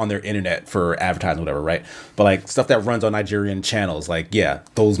filter on their internet for advertising, whatever, right? But like stuff that runs on Nigerian channels, like yeah,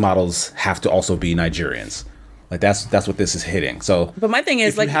 those models have to also be Nigerians. Like that's what this is hitting. So, but my thing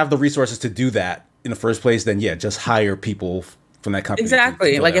is, if like, you have the resources to do that in the first place, then yeah, just hire people from that company.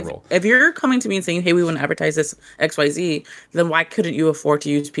 Exactly. To like that role. if you're coming to me and saying, hey, we want to advertise this XYZ, then why couldn't you afford to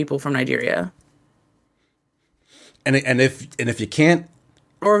use people from Nigeria? And if you can't,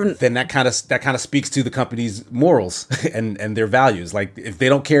 then that kind of speaks to the company's morals and their values. Like if they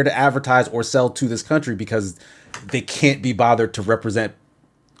don't care to advertise or sell to this country because they can't be bothered to represent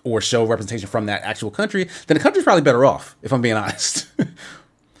or show representation from that actual country, then the country's probably better off, if I'm being honest.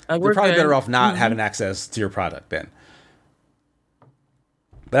 They're probably better off not having access to your product then.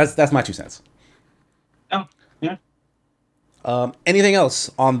 But that's my 2 cents. Oh, yeah. Anything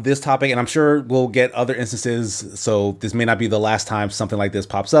else on this topic? And I'm sure we'll get other instances, so this may not be the last time something like this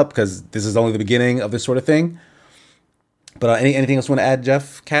pops up, because this is only the beginning of this sort of thing. But anything else you want to add,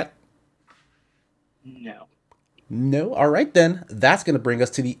 Jeff, Kat? No? All right, then. That's going to bring us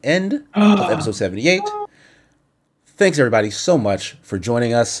to the end of episode 78. Thanks, everybody, so much for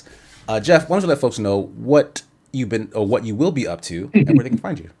joining us. Jeff, why don't you let folks know what you will be up to and where they can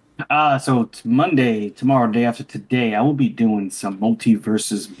find you? So it's Monday, tomorrow, day after today, I will be doing some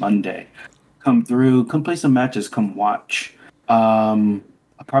Multiverses Monday. Come through, come play some matches, come watch. I'll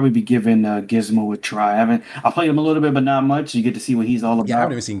probably be giving Gizmo a try. I'll play him a little bit, but not much. You get to see what he's all about. Yeah, I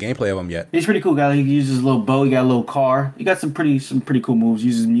haven't even seen gameplay of him yet. He's pretty cool guy. He uses a little bow. He got a little car. He got some pretty cool moves.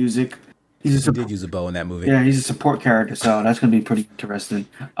 Uses music. He did use a bow in that movie. Yeah, he's a support character, so that's gonna be pretty interesting.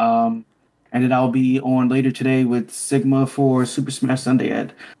 And then I'll be on later today with Sigma for Super Smash Sunday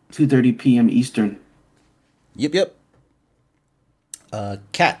at 2:30 p.m. Eastern. Yep.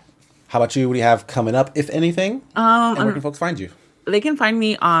 Kat, how about you? What do you have coming up, if anything? And where can folks find you? They can find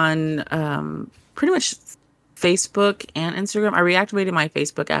me on pretty much Facebook and Instagram. I reactivated my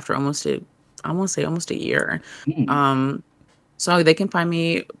Facebook after almost a year. So they can find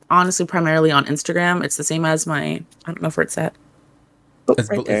me, honestly, primarily on Instagram. It's the same as my, I don't know where it's at. It's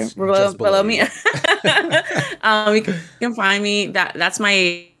right there, below me. You can find me. That's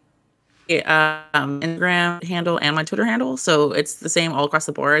my Instagram handle and my Twitter handle. So it's the same all across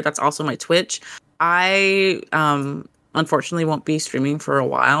the board. That's also my Twitch. I unfortunately won't be streaming for a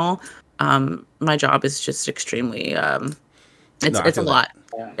while. My job is just extremely it's a lot.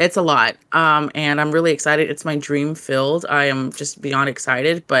 Yeah. It's a lot. And I'm really excited. It's my dream filled. I am just beyond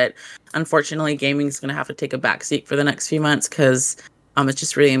excited, but unfortunately gaming is going to have to take a backseat for the next few months because it's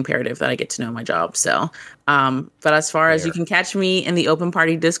just really imperative that I get to know my job. So, but as far as you can catch me in the Open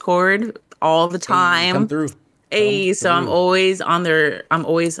Party Discord all the time. Come through. So I'm always on there. I'm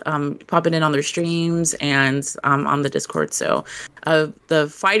always popping in on their streams and on the Discord. So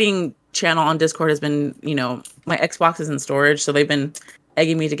the fighting channel on Discord has been, my Xbox is in storage. So they've been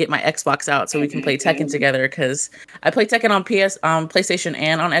egging me to get my Xbox out so we can play Tekken together. Because I play Tekken on PlayStation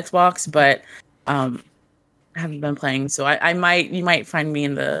and on Xbox, but I haven't been playing. So you might find me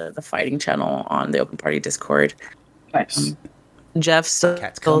in the fighting channel on the Open Party Discord. Nice. Jeff still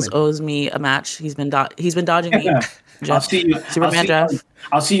owes me a match. He's been dodging me. Jeff, I'll see you, Superman Jeff.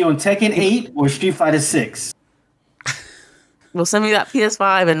 I'll see you on Tekken 8 or Street Fighter 6. Well, send me that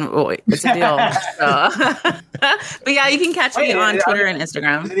PS5 and it's a deal. But yeah, you can catch me on Twitter and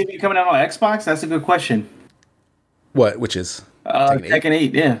Instagram. Is it even coming out on Xbox? That's a good question. What? Which is? Tekken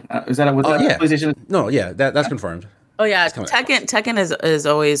 8, yeah. Is that with PlayStation? No, yeah, that's confirmed. Oh yeah, Tekken is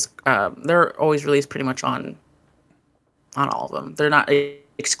always they're always released pretty much on all of them. They're not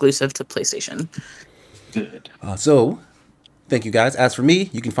exclusive to PlayStation. Good. So, thank you guys. As for me,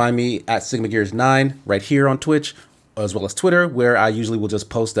 you can find me at SigmaGears9 right here on Twitch, as well as Twitter, where I usually will just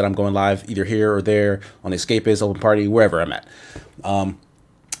post that I'm going live either here or there on Escapist, Open Party, wherever I'm at.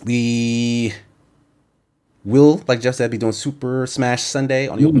 We will, like Jeff said, be doing Super Smash Sunday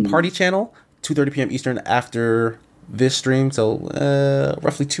on the Open Party channel, 2:30 p.m. Eastern after this stream, so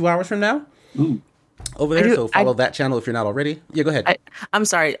roughly 2 hours from now. Over there, so follow that channel if you're not already. Yeah, go ahead. I'm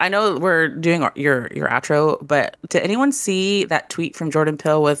sorry. I know we're doing your outro, but did anyone see that tweet from Jordan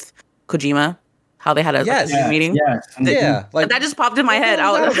Peele with Kojima? How they had a meeting? Yes. Yeah, like that just popped in my head.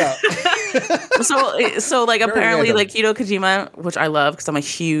 So like apparently random. like Hideo Kojima, which I love because I'm a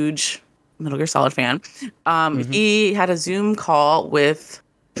huge Metal Gear Solid fan. He had a Zoom call with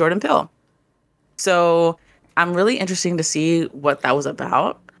Jordan Peele. So I'm really interested to see what that was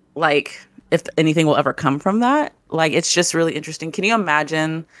about. Like, if anything will ever come from that. Like, it's just really interesting. Can you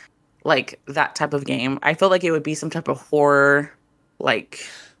imagine, like, that type of game? I feel like it would be some type of horror, like...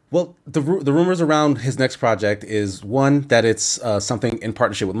 Well, the rumors around his next project is, one, that it's something in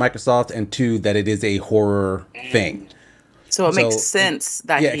partnership with Microsoft, and two, that it is a horror thing. So it makes sense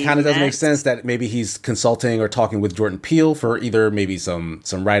that it kind of does make sense that maybe he's consulting or talking with Jordan Peele for either maybe some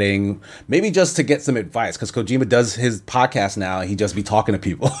writing, maybe just to get some advice, because Kojima does his podcast now and he just be talking to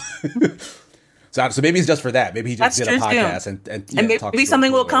people. So maybe it's just for that. Maybe he just did a podcast and maybe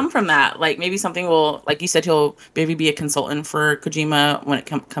something will come from that. Like maybe something will, like you said, he'll maybe be a consultant for Kojima when it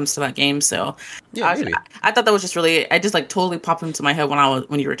comes to that game. So yeah, I thought that was just really, I just like totally popped into my head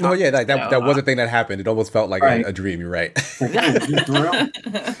when you were talking. Oh yeah, that was a thing that happened. It almost felt like a dream. You're right. But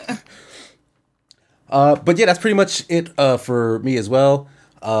yeah, that's pretty much it for me as well.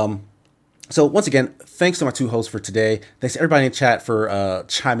 So once again, thanks to my two hosts for today. Thanks to everybody in chat for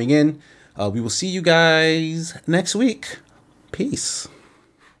chiming in. We will see you guys next week. Peace.